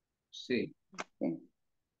 Sí, Sí.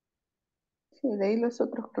 Sí, de ahí los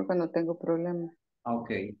otros creo que no tengo problema.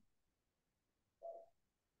 ok,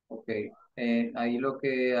 ok. Ahí lo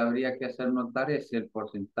que habría que hacer notar es el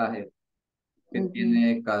porcentaje que Ujú.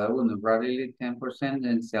 tiene cada uno. Rarely 10%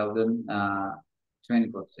 and seldom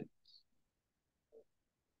 20%.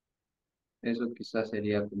 Eso quizás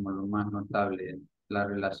sería como lo más notable, la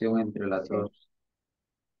relación entre Sí,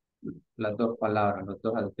 las dos palabras, los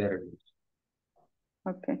dos adverbios.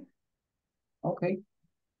 ok. Okay.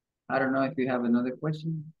 I don't know if you have another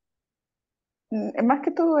question. Más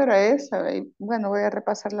que todo era esa. Y bueno, voy a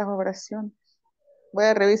repasar las oraciones. Voy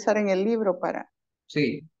a revisar en el libro para...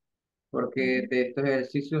 Sí, porque Ujú. de estos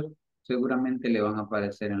ejercicios seguramente le van a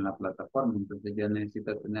aparecer en la plataforma, entonces ya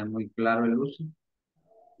necesita tener muy claro el uso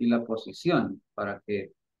y la posición para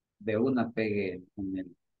que de una pegue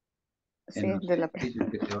en Sí, los de la... ejercicios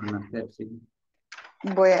que se van a hacer, sí.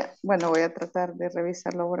 Bueno, voy a tratar de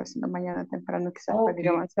revisar la oración mañana temprano, quizás para ir Okay,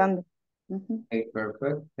 avanzando. Ujú. okay,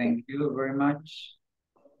 perfect. Ok. Thank you very much.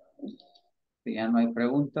 Si ya no hay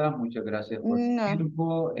preguntas, muchas gracias por su No,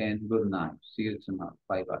 tiempo and good night. See you tomorrow.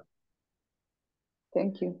 Bye bye.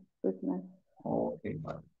 thank you. Good night. Okay,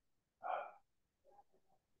 bye.